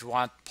look at it if you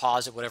want,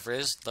 pause it, whatever it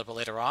is, a little bit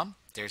later on.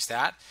 There's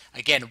that.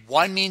 Again,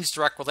 one means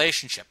direct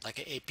relationship. Like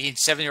it being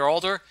 70 or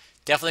older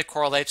definitely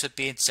correlates with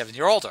being 70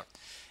 or older.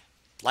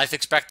 Life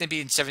expectancy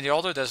being 70 or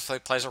older definitely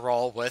plays a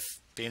role with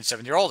being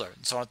 70 or older,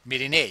 and so on,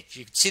 median age.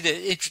 You can see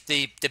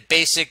the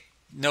basic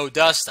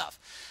no-duh stuff.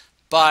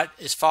 But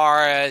as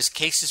far as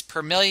cases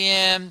per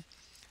million,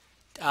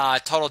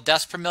 total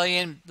deaths per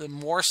million,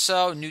 more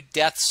so, new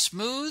deaths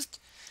smoothed,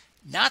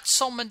 not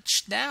so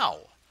much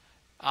now.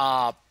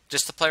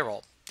 Just to play a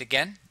role.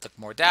 Again, look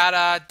more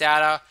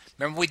data.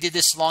 Remember we did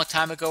this a long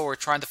time ago. We're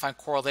trying to find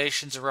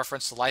correlations in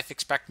reference to life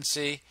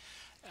expectancy,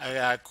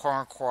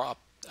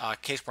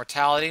 case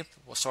mortality.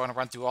 So I'm going to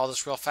run through all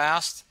this real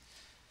fast,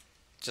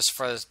 just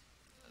for the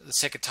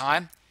sake of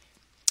time.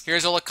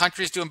 Here's all the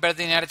countries doing better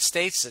than the United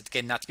States.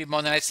 Again, not to be more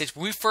than the United States.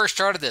 When we first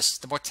started this,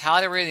 the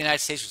mortality rate in the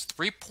United States was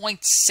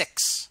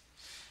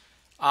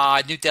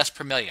 3.6 new deaths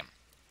per million.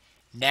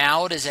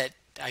 Now it is at,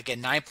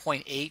 again,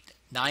 9.8,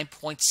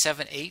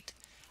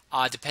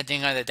 9.78,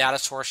 depending on the data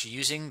source you're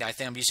using. I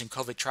think I'm using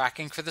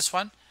CovidTracking for this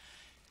one.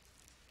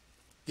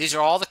 These are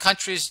all the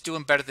countries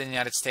doing better than the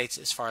United States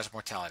as far as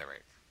mortality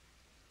rate.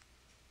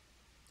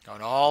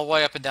 Going all the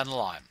way up and down the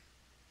line.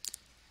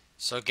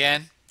 So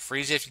again,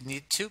 freeze if you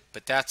need to,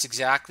 but that's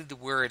exactly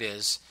where it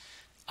is.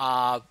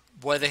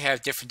 Whether they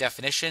have different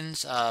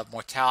definitions of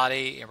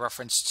mortality in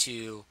reference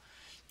to,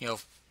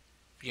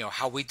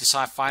 how we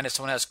find if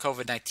someone has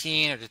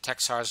COVID-19 or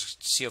detect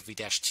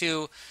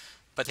SARS-CoV-2,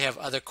 but they have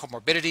other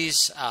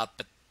comorbidities,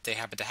 but they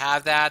happen to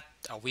have that.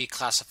 Are we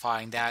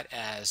classifying that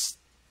as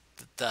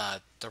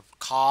the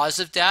cause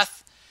of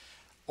death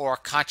or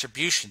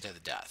contribution to the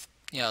death?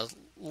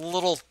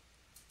 Little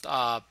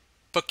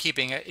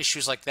bookkeeping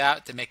issues like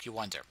that make you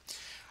wonder.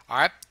 All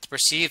right, to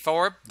proceed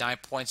forward,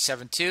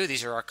 9.72.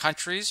 These are our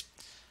countries.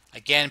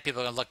 Again,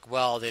 people are going to look,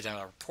 well, they don't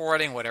know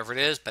reporting, whatever it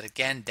is, but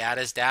again,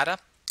 data is data,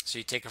 so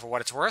you take it for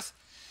what it's worth.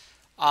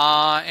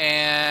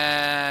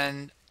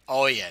 And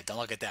oh yeah, don't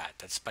look at that.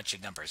 That's a bunch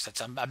of numbers.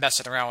 I'm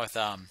messing around with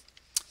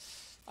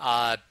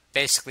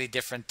basically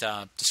different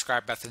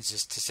described methods and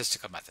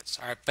statistical methods.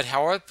 All right, but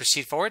however,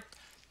 proceed forward.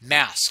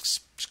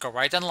 Masks. Just go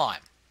right down the line.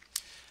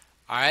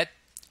 All right.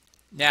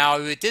 Now,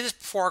 we did this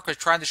before because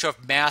trying to show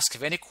if masks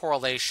have any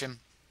correlation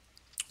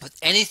with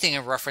anything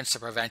in reference to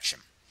prevention.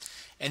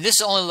 And this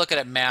is only looking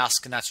at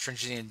mask and not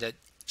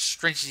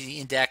stringency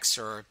index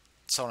or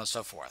so on and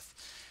so forth.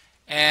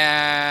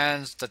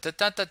 And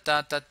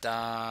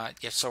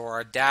yeah, so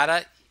our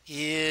data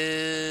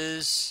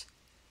is,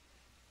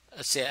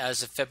 let's see,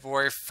 as of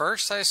February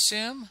 1st, I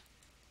assume.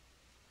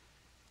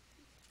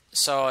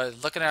 So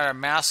looking at our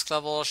mask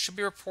level, should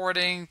be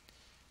reporting.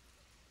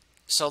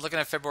 So looking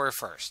at February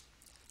 1st.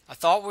 I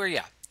thought we were,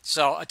 yeah.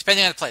 So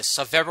depending on the place.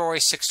 So February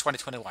 6,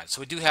 2021. So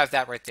we do have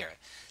that right there.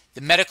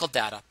 The medical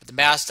data, but the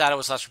mask data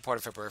was last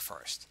reported February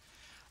 1st.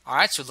 All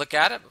right, so look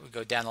at it. We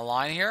go down the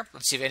line here.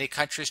 Let's see if any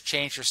countries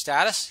change their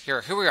status.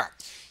 Here we are.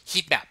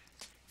 Heat map.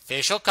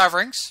 Facial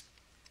coverings.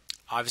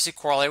 Obviously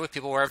correlate with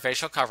people wearing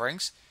facial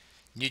coverings.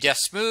 New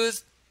deaths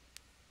smooth.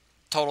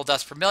 Total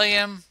deaths per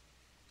million.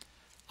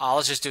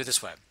 Let's just do it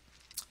this way.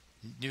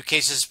 New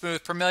cases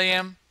smooth per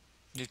million.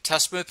 New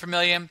tests smooth per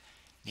million.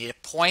 Need a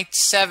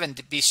 0.7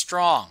 to be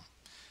strong.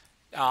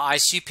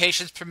 ICU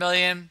patients per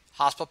million.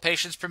 Hospital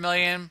patients per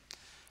million.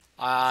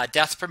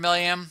 Deaths per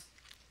million.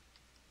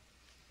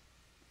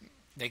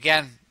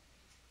 Again,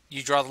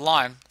 you draw the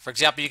line. For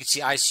example, you can see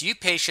ICU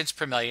patients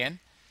per million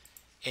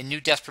and new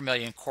deaths per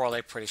million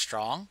correlate pretty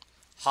strong.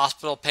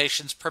 Hospital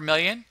patients per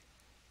million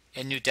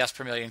and new deaths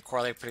per million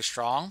correlate pretty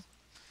strong.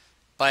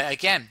 But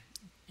again,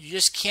 you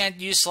just can't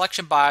use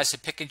selection bias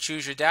and pick and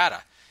choose your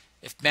data.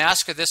 If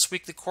masks are this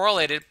weakly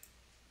correlated,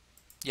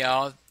 you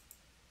know,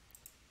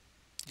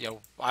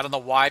 I don't know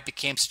why it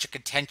became such a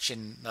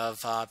contention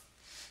of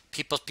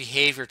people's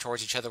behavior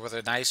towards each other,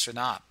 whether they're nice or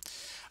not.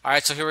 All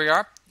right, so here we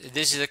are.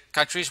 These are the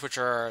countries which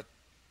are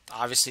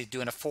obviously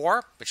doing a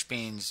 4, which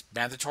means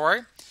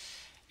mandatory.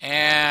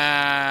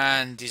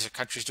 And these are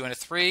countries doing a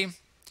 3.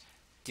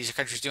 These are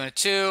countries doing a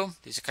 2.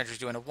 These are countries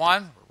doing a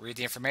 1. We'll read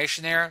the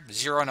information there.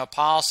 0, no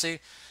policy.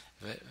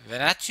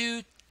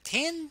 Vanuatu,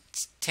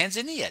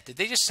 Tanzania. Did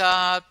they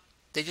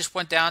just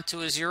went down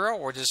to a 0,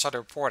 or just started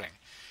reporting?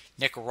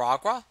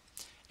 Nicaragua,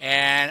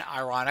 and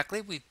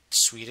ironically,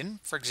 Sweden,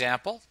 for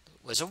example,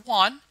 was a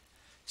 1.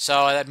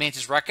 So that means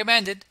it's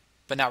recommended,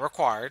 but not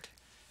required.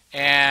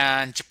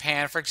 And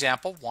Japan, for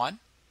example, 1.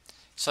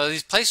 So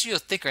these places you'll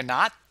think are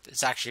not,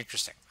 it's actually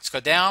interesting. Let's go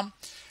down.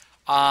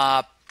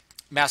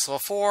 Mass level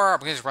 4, I'm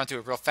going to just run through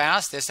it real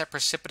fast. There's that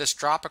precipitous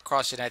drop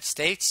across the United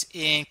States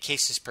in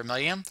cases per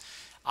million.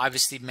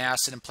 Obviously,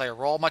 mass didn't play a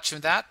role much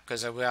in that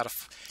because we had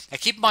now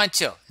keep in mind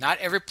too, not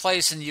every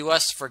place in the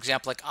U.S., for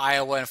example, like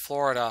Iowa and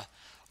Florida,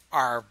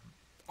 are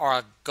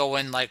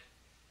going like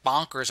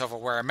bonkers over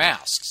wearing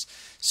masks.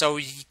 So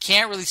you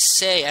can't really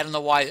say. I don't know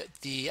why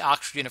the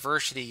Oxford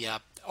University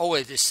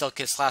OWID is still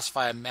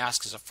classify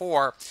masks as a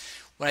 4,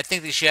 when I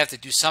think they should have to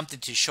do something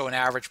to show an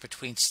average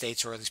between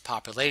states or at least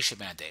population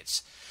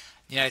mandates.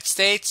 The United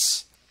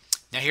States.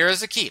 Now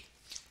here's the key.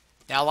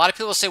 Now, a lot of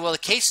people say, well, the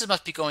cases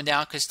must be going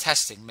down because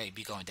testing may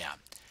be going down.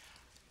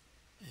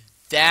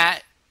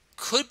 That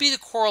could be the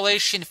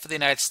correlation for the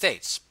United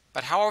States.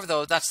 But however,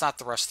 though, that's not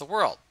the rest of the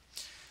world.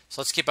 So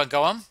let's keep on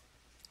going.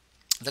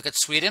 Look at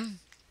Sweden.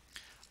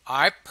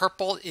 All right,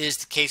 purple is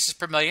the cases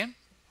per million.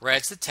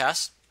 Red's the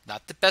test.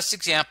 Not the best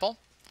example.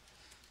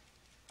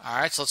 All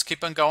right, so let's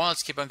keep on going.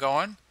 Let's keep on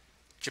going.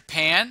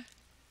 Japan.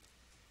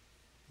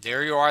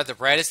 There you are. The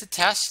red is the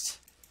test.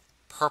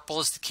 Purple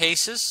is the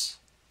cases.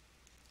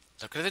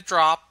 Look at the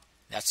drop.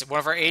 That's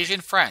one of our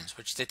Asian friends,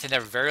 which they tend to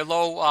have very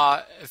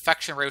low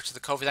infection rates of the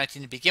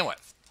COVID-19 to begin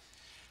with.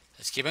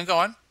 Let's keep on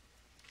going.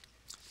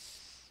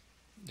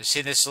 You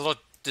see this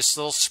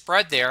little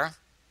spread there.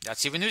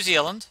 That's even New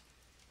Zealand.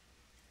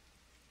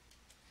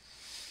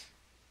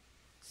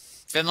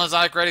 Finland's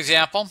not a great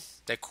example.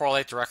 They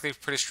correlate directly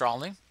pretty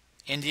strongly.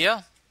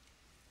 India.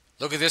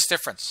 Look at this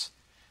difference.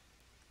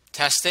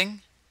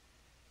 Testing.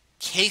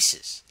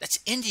 Cases. That's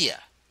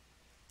India.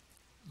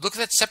 Look at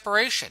that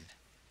separation.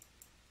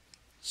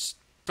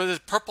 The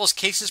purple is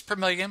cases per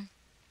million.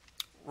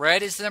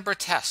 Red is the number of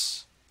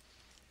tests.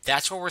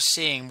 That's what we're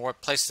seeing more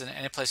places than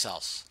any place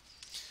else.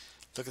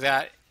 Look at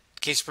that.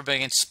 Cases per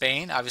million in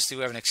Spain. Obviously,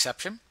 we have an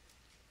exception.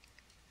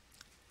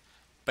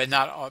 But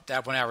not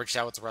that one averaged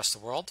out with the rest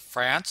of the world.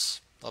 France,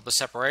 a little bit of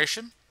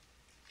separation.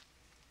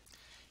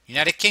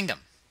 United Kingdom.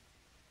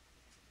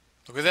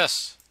 Look at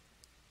this.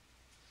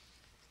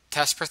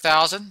 Tests per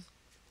 1,000.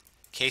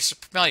 Cases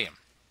per million.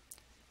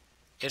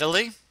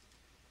 Italy,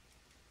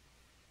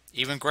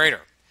 even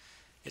greater.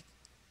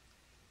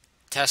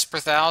 Tests per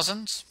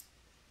thousands,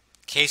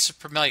 cases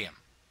per million.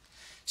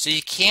 So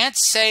you can't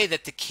say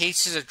that the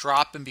cases are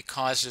dropping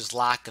because there's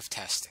lack of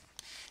testing.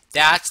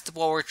 That's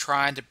what we're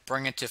trying to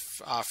bring into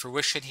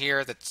fruition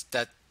here,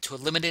 that to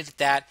eliminate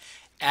that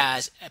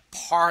as a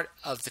part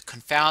of the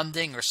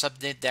confounding or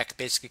something that could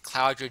basically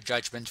cloud your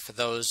judgment for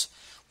those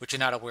which are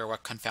not aware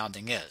what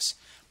confounding is.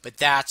 But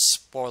that's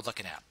what we're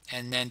looking at.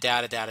 And then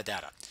data.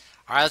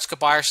 All right, let's go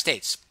by our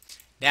states.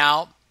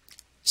 Now,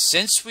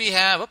 since we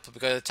have, we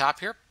go to the top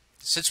here.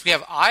 Since we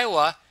have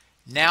Iowa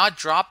now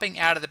dropping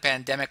out of the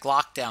pandemic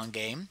lockdown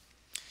game,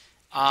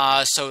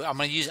 so I'm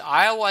going to use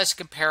Iowa as a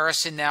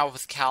comparison now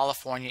with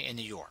California and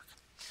New York.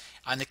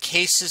 on the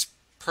cases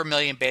per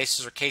million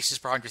basis or cases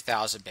per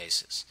 100,000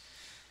 basis.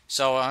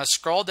 So I'm going to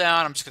scroll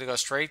down. I'm just going to go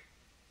straight.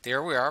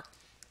 There we are.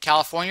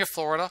 California,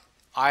 Florida,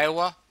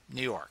 Iowa,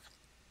 New York.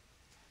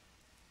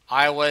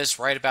 Iowa is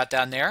right about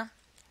down there. And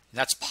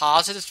that's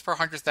positives per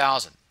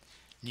 100,000.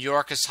 New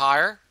York is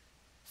higher.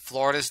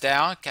 Florida is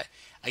down.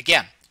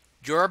 Again,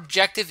 your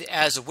objective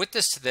as a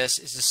witness to this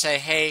is to say,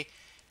 hey,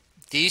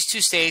 these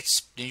two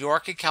states, New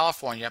York and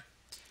California,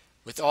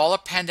 with all the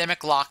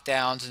pandemic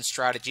lockdowns and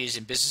strategies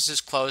and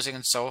businesses closing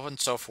and so on and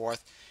so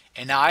forth,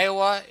 and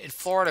Iowa and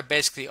Florida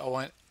basically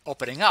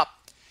opening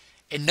up,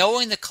 and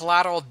knowing the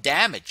collateral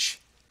damage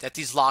that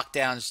these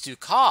lockdowns do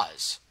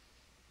cause,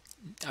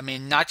 I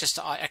mean, not just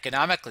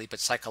economically, but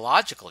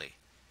psychologically,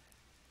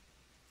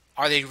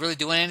 are they really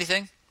doing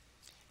anything?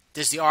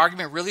 Does the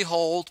argument really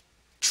hold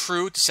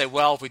true to say,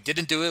 well, if we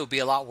didn't do it, it would be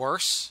a lot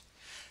worse?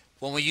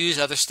 When we use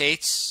other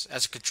states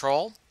as a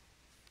control?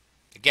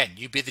 Again,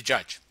 you be the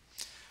judge.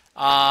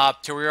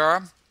 Here we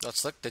are.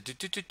 Let's look.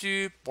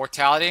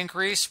 Mortality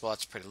increase. Well,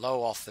 that's pretty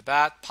low off the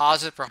bat.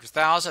 Positive per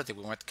 100,000. I think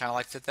we went kind of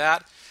like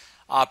that.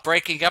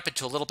 Breaking up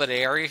into a little bit of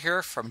area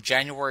here from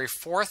January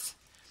 4th,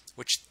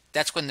 which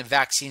that's when the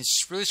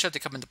vaccines really started to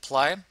come into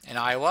play in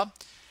Iowa.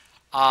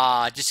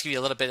 Just to give you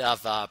a little bit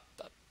of a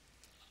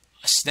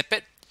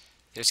snippet.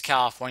 There's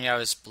California,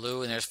 there's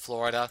blue, and there's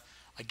Florida.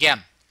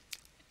 Again,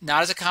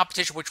 not as a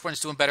competition which one's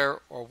doing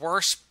better or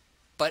worse,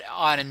 but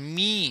on a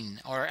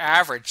mean or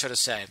average, so to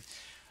say,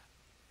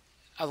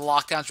 are the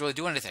lockdowns really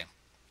doing anything?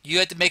 You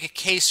had to make a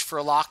case for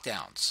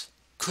lockdowns.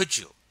 Could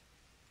you?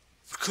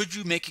 Could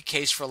you make a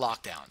case for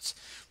lockdowns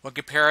when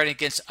comparing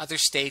against other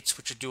states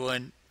which are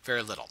doing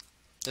very little?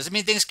 Doesn't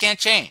mean things can't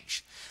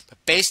change,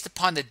 but based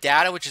upon the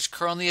data which is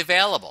currently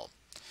available,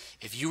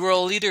 if you were a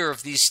leader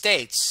of these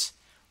states,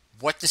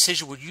 what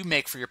decision would you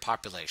make for your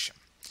population?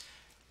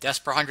 Deaths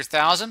per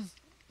 100,000.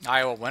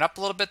 Iowa went up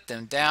a little bit,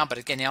 then down, but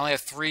again, you only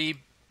have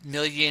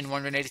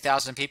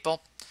 3,180,000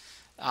 people.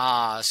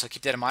 So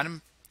keep that in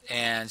mind.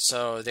 And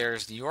so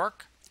there's New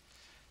York.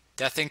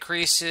 Death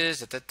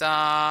increases,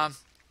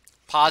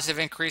 positive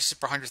increases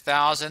per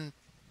 100,000.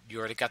 You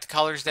already got the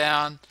colors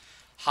down.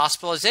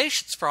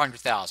 Hospitalizations per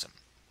 100,000.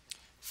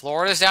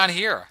 Florida's down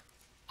here.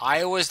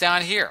 Iowa's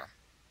down here.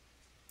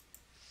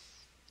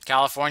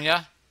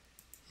 California,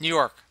 New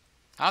York.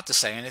 I don't have to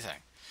say anything.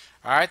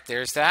 All right,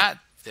 there's that.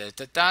 There's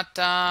the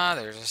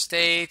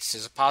states.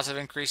 There's a positive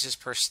increases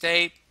per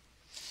state.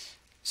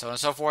 So on and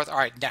so forth. All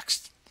right,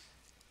 next.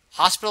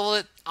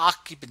 Hospital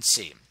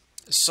occupancy.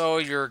 So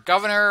your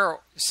governor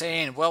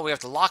saying, well, we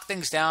have to lock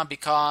things down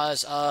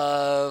because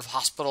of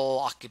hospital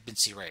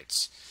occupancy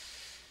rates.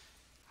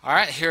 All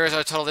right, here's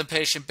our total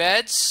inpatient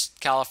beds.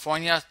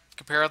 California,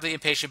 comparatively,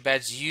 inpatient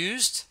beds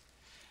used.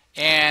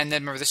 And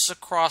then remember, this is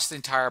across the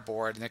entire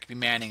board, and there could be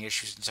manning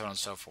issues and so on and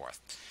so forth.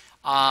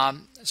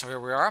 So here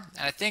we are.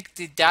 And I think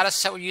the data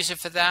set we're using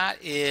for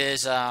that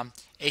is hhs.gov.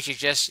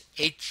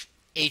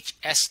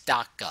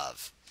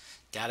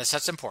 Data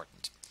set's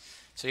important.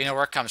 So you know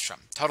where it comes from.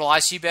 Total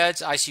ICU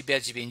beds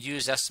are being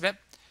used estimate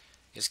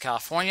is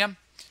California.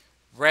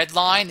 Red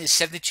line is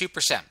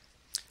 72%.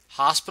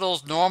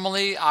 Hospitals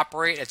normally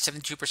operate at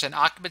 72%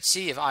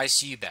 occupancy of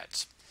ICU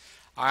beds.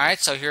 All right,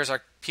 so here's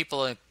our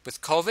people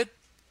with COVID.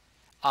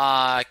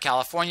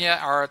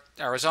 California,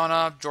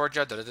 Arizona,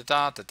 Georgia, going all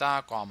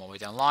the way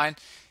down the line.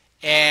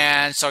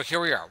 And so here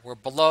we are. We're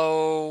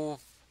below,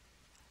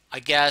 I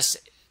guess,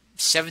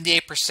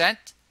 78%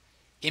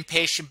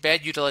 inpatient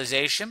bed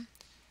utilization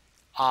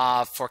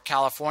for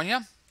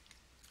California.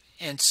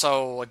 And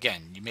so,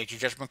 again, you make your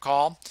judgment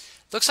call.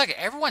 Looks like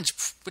everyone's,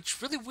 which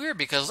is really weird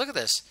because look at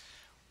this.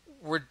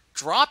 We're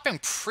dropping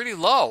pretty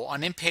low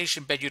on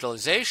inpatient bed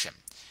utilization.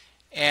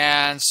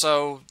 And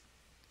so,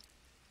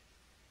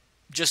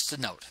 just a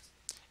note.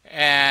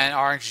 And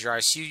orange is your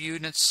ICU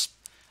units.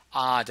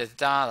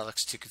 That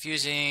looks too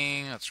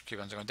confusing. Let's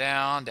keep on going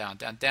down, down,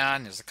 down,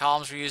 down. There's the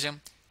columns we're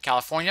using.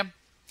 California.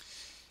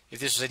 If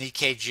this was an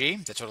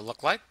EKG, that's what it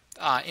looked like.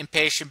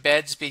 Inpatient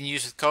beds being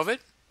used with COVID,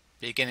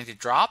 beginning to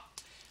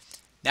drop.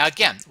 Now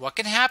again, what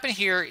can happen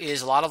here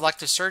is a lot of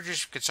elective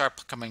surgeries could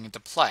start coming into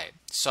play.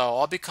 So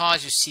all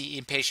because you see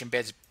inpatient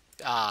beds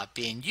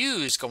being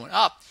used going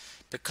up,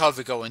 but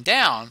COVID going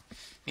down,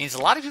 means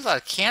a lot of people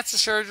that have cancer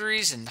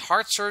surgeries and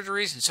heart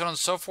surgeries and so on and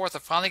so forth are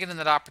finally getting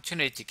that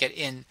opportunity to get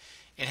in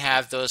and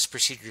have those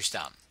procedures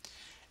done.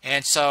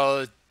 And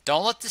so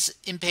don't let this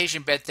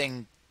inpatient bed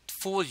thing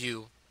fool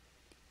you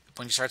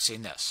when you start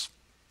seeing this.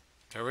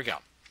 There we go.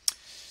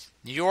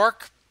 New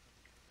York,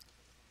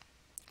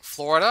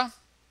 Florida,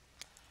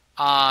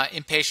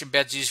 inpatient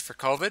beds used for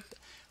COVID.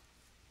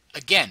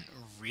 Again,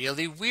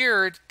 really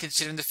weird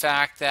considering the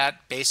fact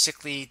that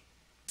basically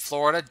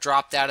Florida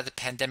dropped out of the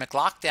pandemic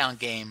lockdown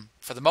game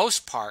for the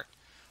most part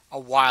a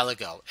while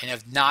ago and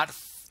have not,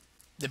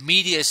 the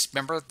media,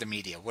 remember the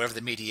media, whatever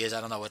the media is,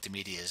 I don't know what the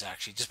media is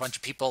actually, just a bunch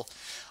of people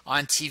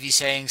on TV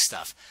saying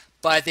stuff.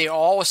 But they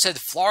all said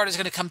Florida's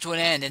going to come to an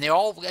end, and they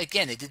all,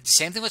 again, they did the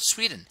same thing with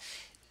Sweden.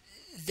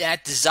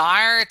 That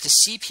desire to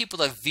see people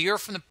that veer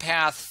from the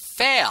path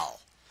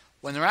fail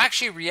when they're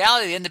actually in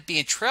reality they end up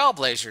being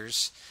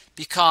trailblazers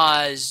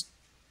because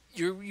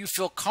you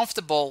feel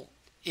comfortable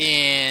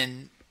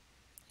in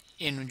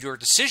your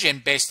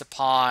decision based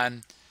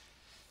upon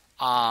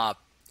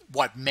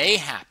what may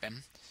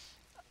happen.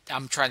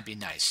 I'm trying to be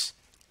nice.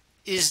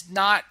 Is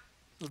not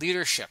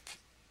leadership.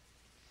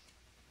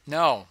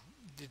 No,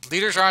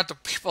 leaders aren't the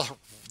people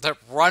that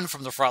run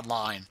from the front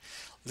line.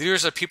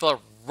 Leaders are people that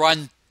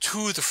run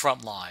to the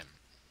front line.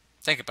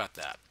 Think about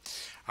that.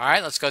 All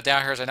right, let's go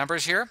down. Here's our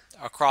numbers here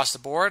across the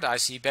board.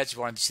 ICU beds, you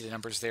wanted to see the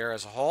numbers there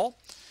as a whole.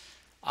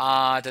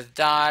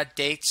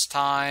 Dates,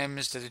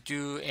 times,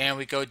 and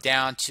we go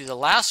down to the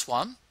last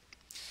one,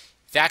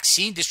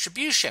 vaccine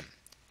distribution.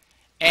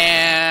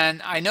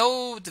 And I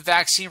know the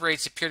vaccine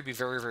rates appear to be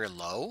very, very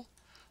low.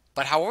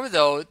 But however,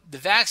 though, the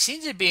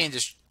vaccines are being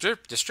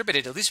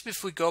distributed, at least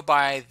if we go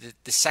by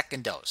the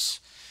second dose.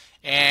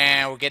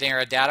 And we're getting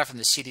our data from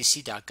the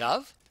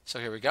cdc.gov. So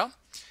here we go.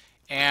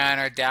 And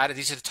our data,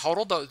 these are the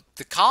total.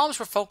 The columns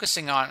we're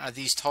focusing on are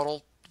these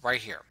total right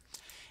here.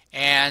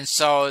 And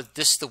so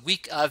this is the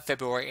week of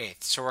February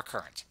 8th, so we're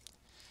current.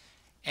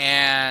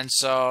 And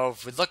so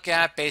if we look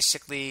at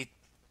basically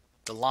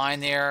the line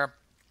there,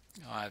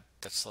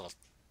 that's a little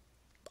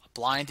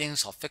blinding,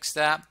 so I'll fix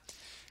that.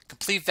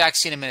 Complete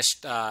vaccine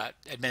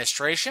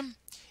administration.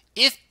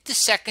 If the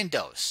second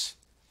dose,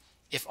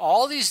 if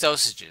all these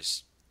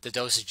dosages,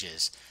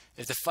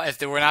 if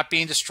they were not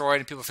being destroyed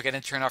and people forgetting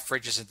to turn off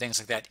fridges and things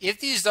like that, if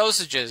these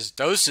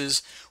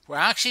doses were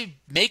actually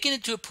making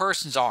it to a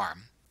person's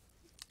arm,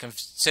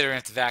 considering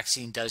if the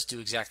vaccine does do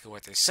exactly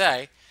what they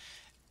say,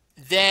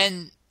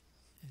 then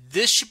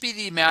this should be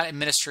the amount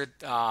administered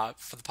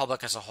for the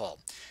public as a whole.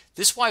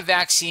 This is why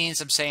vaccines,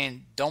 I'm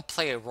saying, don't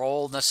play a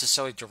role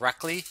necessarily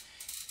directly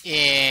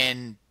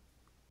in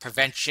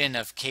prevention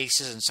of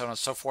cases and so on and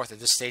so forth at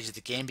this stage of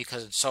the game,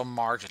 because it's so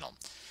marginal.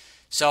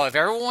 So if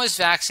everyone was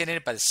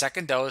vaccinated by the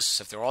second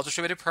dose, if they're all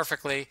distributed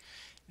perfectly,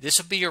 this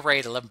would be your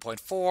rate: 11.4,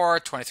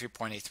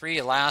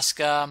 23.83,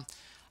 Alaska,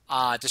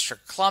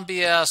 District of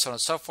Columbia, so on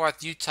and so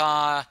forth,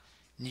 Utah,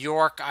 New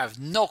York. I have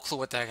no clue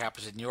what the heck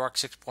happens in New York,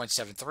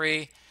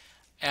 6.73,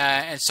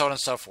 and so on and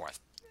so forth.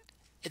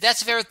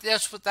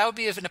 That would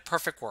be in a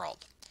perfect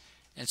world.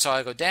 And so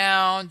I go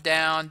down,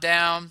 down,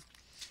 down.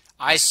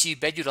 ICU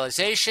bed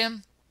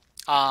utilization,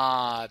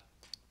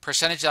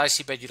 percentage of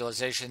ICU bed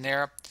utilization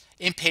there,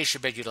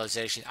 inpatient bed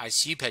utilization,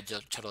 ICU bed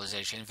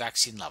utilization, and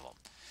vaccine level.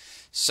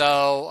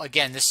 So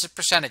again, this is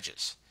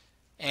percentages.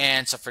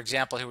 And so for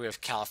example, here we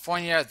have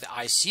California. The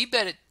ICU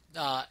bed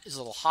is a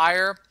little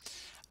higher.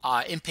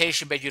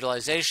 Inpatient bed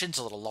utilization is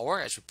a little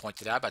lower, as we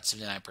pointed out, about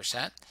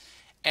 79%.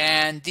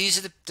 And these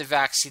are the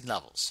vaccine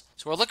levels.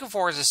 So we're looking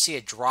forward to see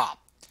a drop.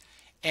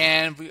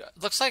 And it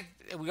looks like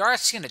we are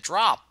seeing a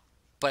drop,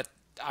 but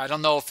I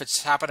don't know if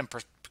it's happening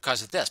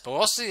because of this, but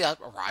we'll see a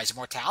rise in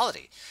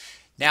mortality.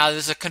 Now,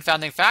 there's a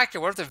confounding factor.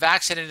 What if they're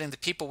vaccinating the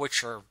people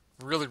which are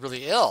really,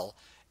 really ill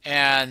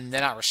and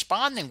they're not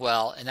responding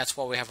well, and that's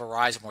why we have a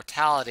rise in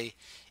mortality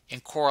in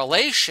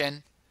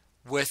correlation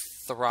with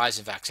the rise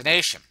in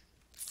vaccination?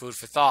 Food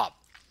for thought.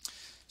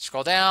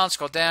 Scroll down,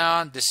 scroll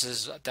down. This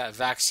is that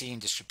vaccine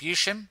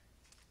distribution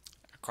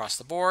across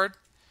the board.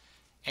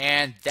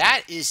 And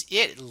that is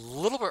it. A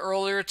little bit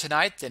earlier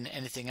tonight than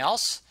anything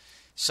else.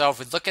 So if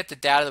we look at the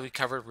data that we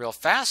covered real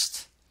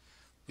fast,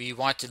 we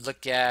want to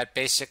look at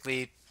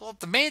basically, well,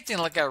 the main thing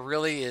to look at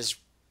really is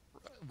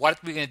what are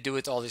we going to do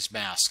with all these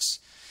masks?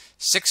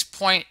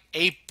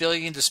 6.8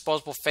 billion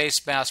disposable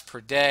face masks per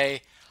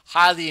day,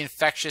 highly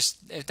infectious,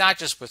 not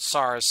just with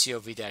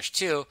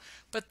SARS-CoV-2,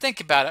 but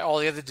think about it, all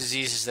the other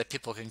diseases that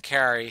people can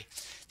carry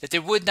that they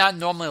would not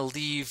normally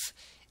leave.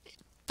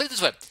 Put it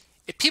this way,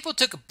 if people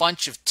took a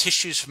bunch of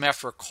tissues from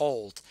after a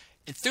cold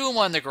and threw them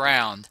on the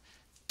ground,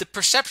 the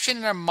perception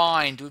in our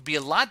mind would be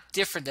a lot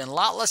different and a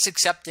lot less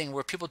accepting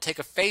where people take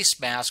a face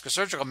mask or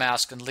surgical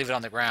mask and leave it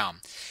on the ground.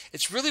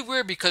 It's really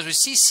weird because we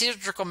see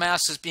surgical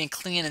masks as being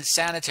clean and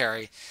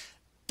sanitary,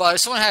 but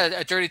if someone had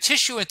a dirty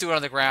tissue and threw it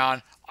on the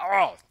ground,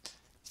 oh,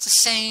 it's the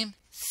same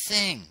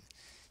thing.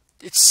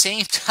 It's the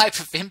same type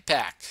of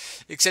impact,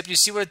 except you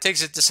see what it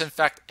takes to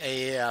disinfect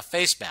a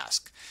face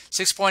mask.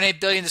 6.8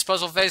 billion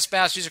disposable face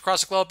masks used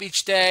across the globe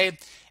each day,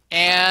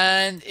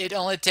 and it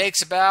only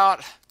takes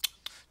about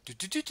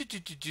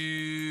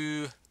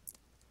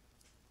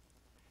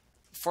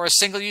for a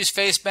single-use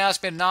face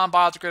mask made of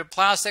non-biodegradable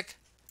plastic,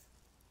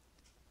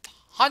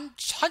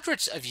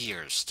 hundreds of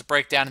years to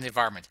break down in the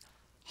environment.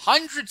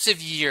 Hundreds of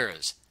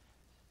years.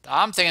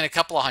 I'm thinking a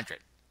couple of hundred.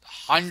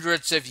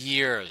 Hundreds of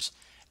years.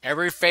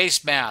 Every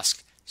face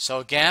mask. So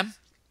again,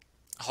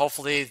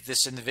 hopefully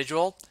this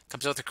individual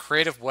comes up with a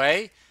creative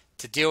way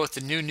to deal with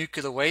the new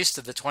nuclear waste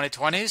of the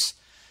 2020s,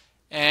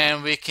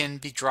 and we can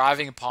be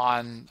driving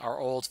upon our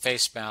old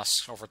face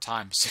masks over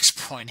time.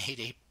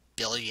 6.88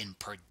 billion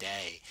per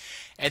day.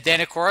 And then,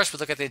 of course, we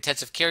look at the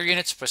intensive care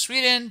units for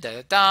Sweden,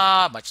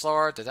 much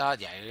lower,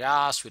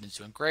 Sweden's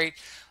doing great.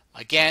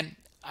 Again,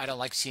 I don't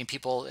like seeing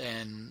people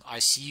in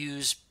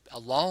ICUs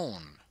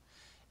alone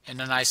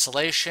and in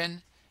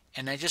isolation,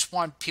 and I just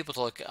want people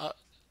to look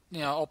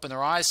open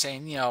their eyes,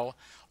 saying, well,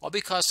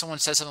 because someone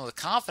says something with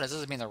confidence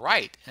doesn't mean they're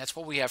right. And that's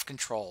what we have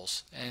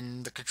controls.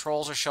 And the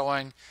controls are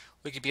showing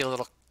we could be a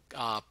little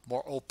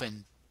more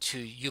open to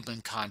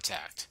human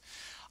contact.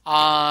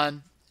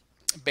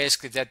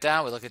 Basically, that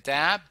down, we look at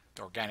that.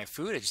 Organic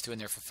food, I just do in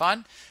there for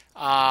fun.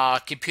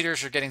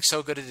 Computers are getting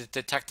so good at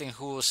detecting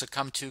who will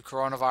succumb to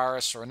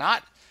coronavirus or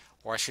not,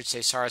 or I should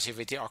say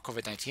SARS-CoV-2 or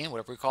COVID-19,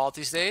 whatever we call it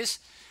these days.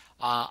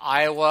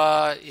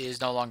 Iowa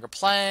is no longer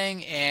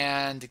playing,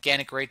 and again,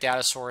 a great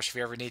data source if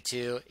you ever need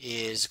to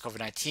is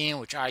COVID-19,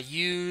 which I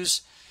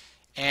use,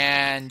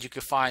 and you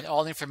can find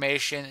all the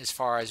information as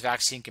far as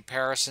vaccine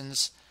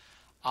comparisons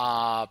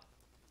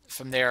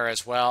from there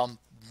as well.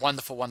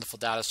 Wonderful, wonderful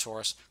data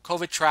source.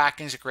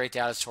 CovidTracking is a great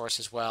data source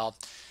as well.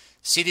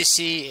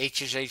 CDC,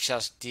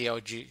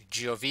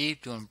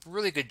 HHS.gov, doing a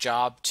really good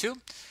job too.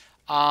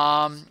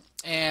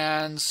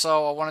 And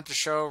so I wanted to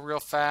show real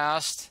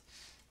fast,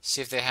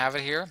 see if they have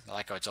it here. I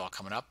like how it's all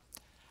coming up.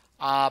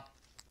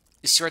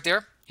 You see right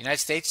there, United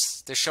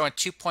States, they're showing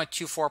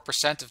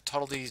 2.24% of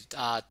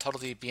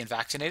totally being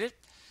vaccinated.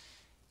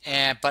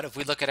 But if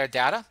we look at our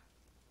data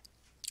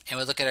and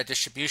we look at our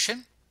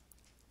distribution,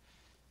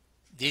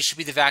 these should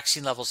be the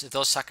vaccine levels if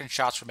those second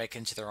shots were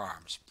making into their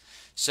arms.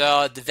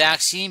 So the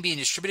vaccine being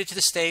distributed to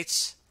the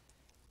states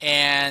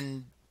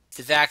and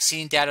the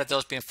vaccine data of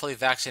those being fully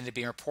vaccinated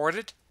being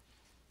reported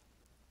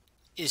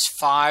is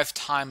 5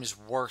 times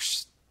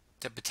worse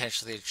than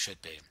potentially it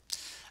should be.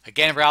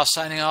 Again, Ralph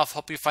signing off.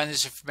 Hope you find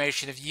this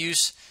information of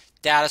use.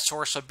 Data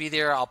source will be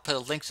there. I'll put a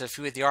link to a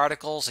few of the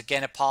articles.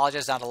 Again,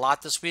 apologize, not a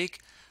lot this week.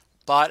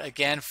 But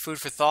again, food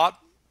for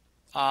thought.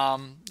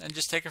 And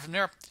just take it from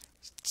there.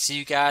 See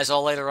you guys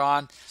all later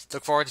on.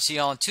 Look forward to seeing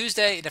you all on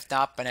Tuesday, and if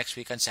not, by next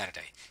week on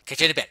Saturday.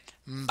 Catch you in a bit.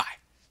 Bye.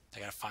 I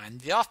gotta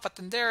find the off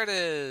button. There it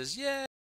is. Yay!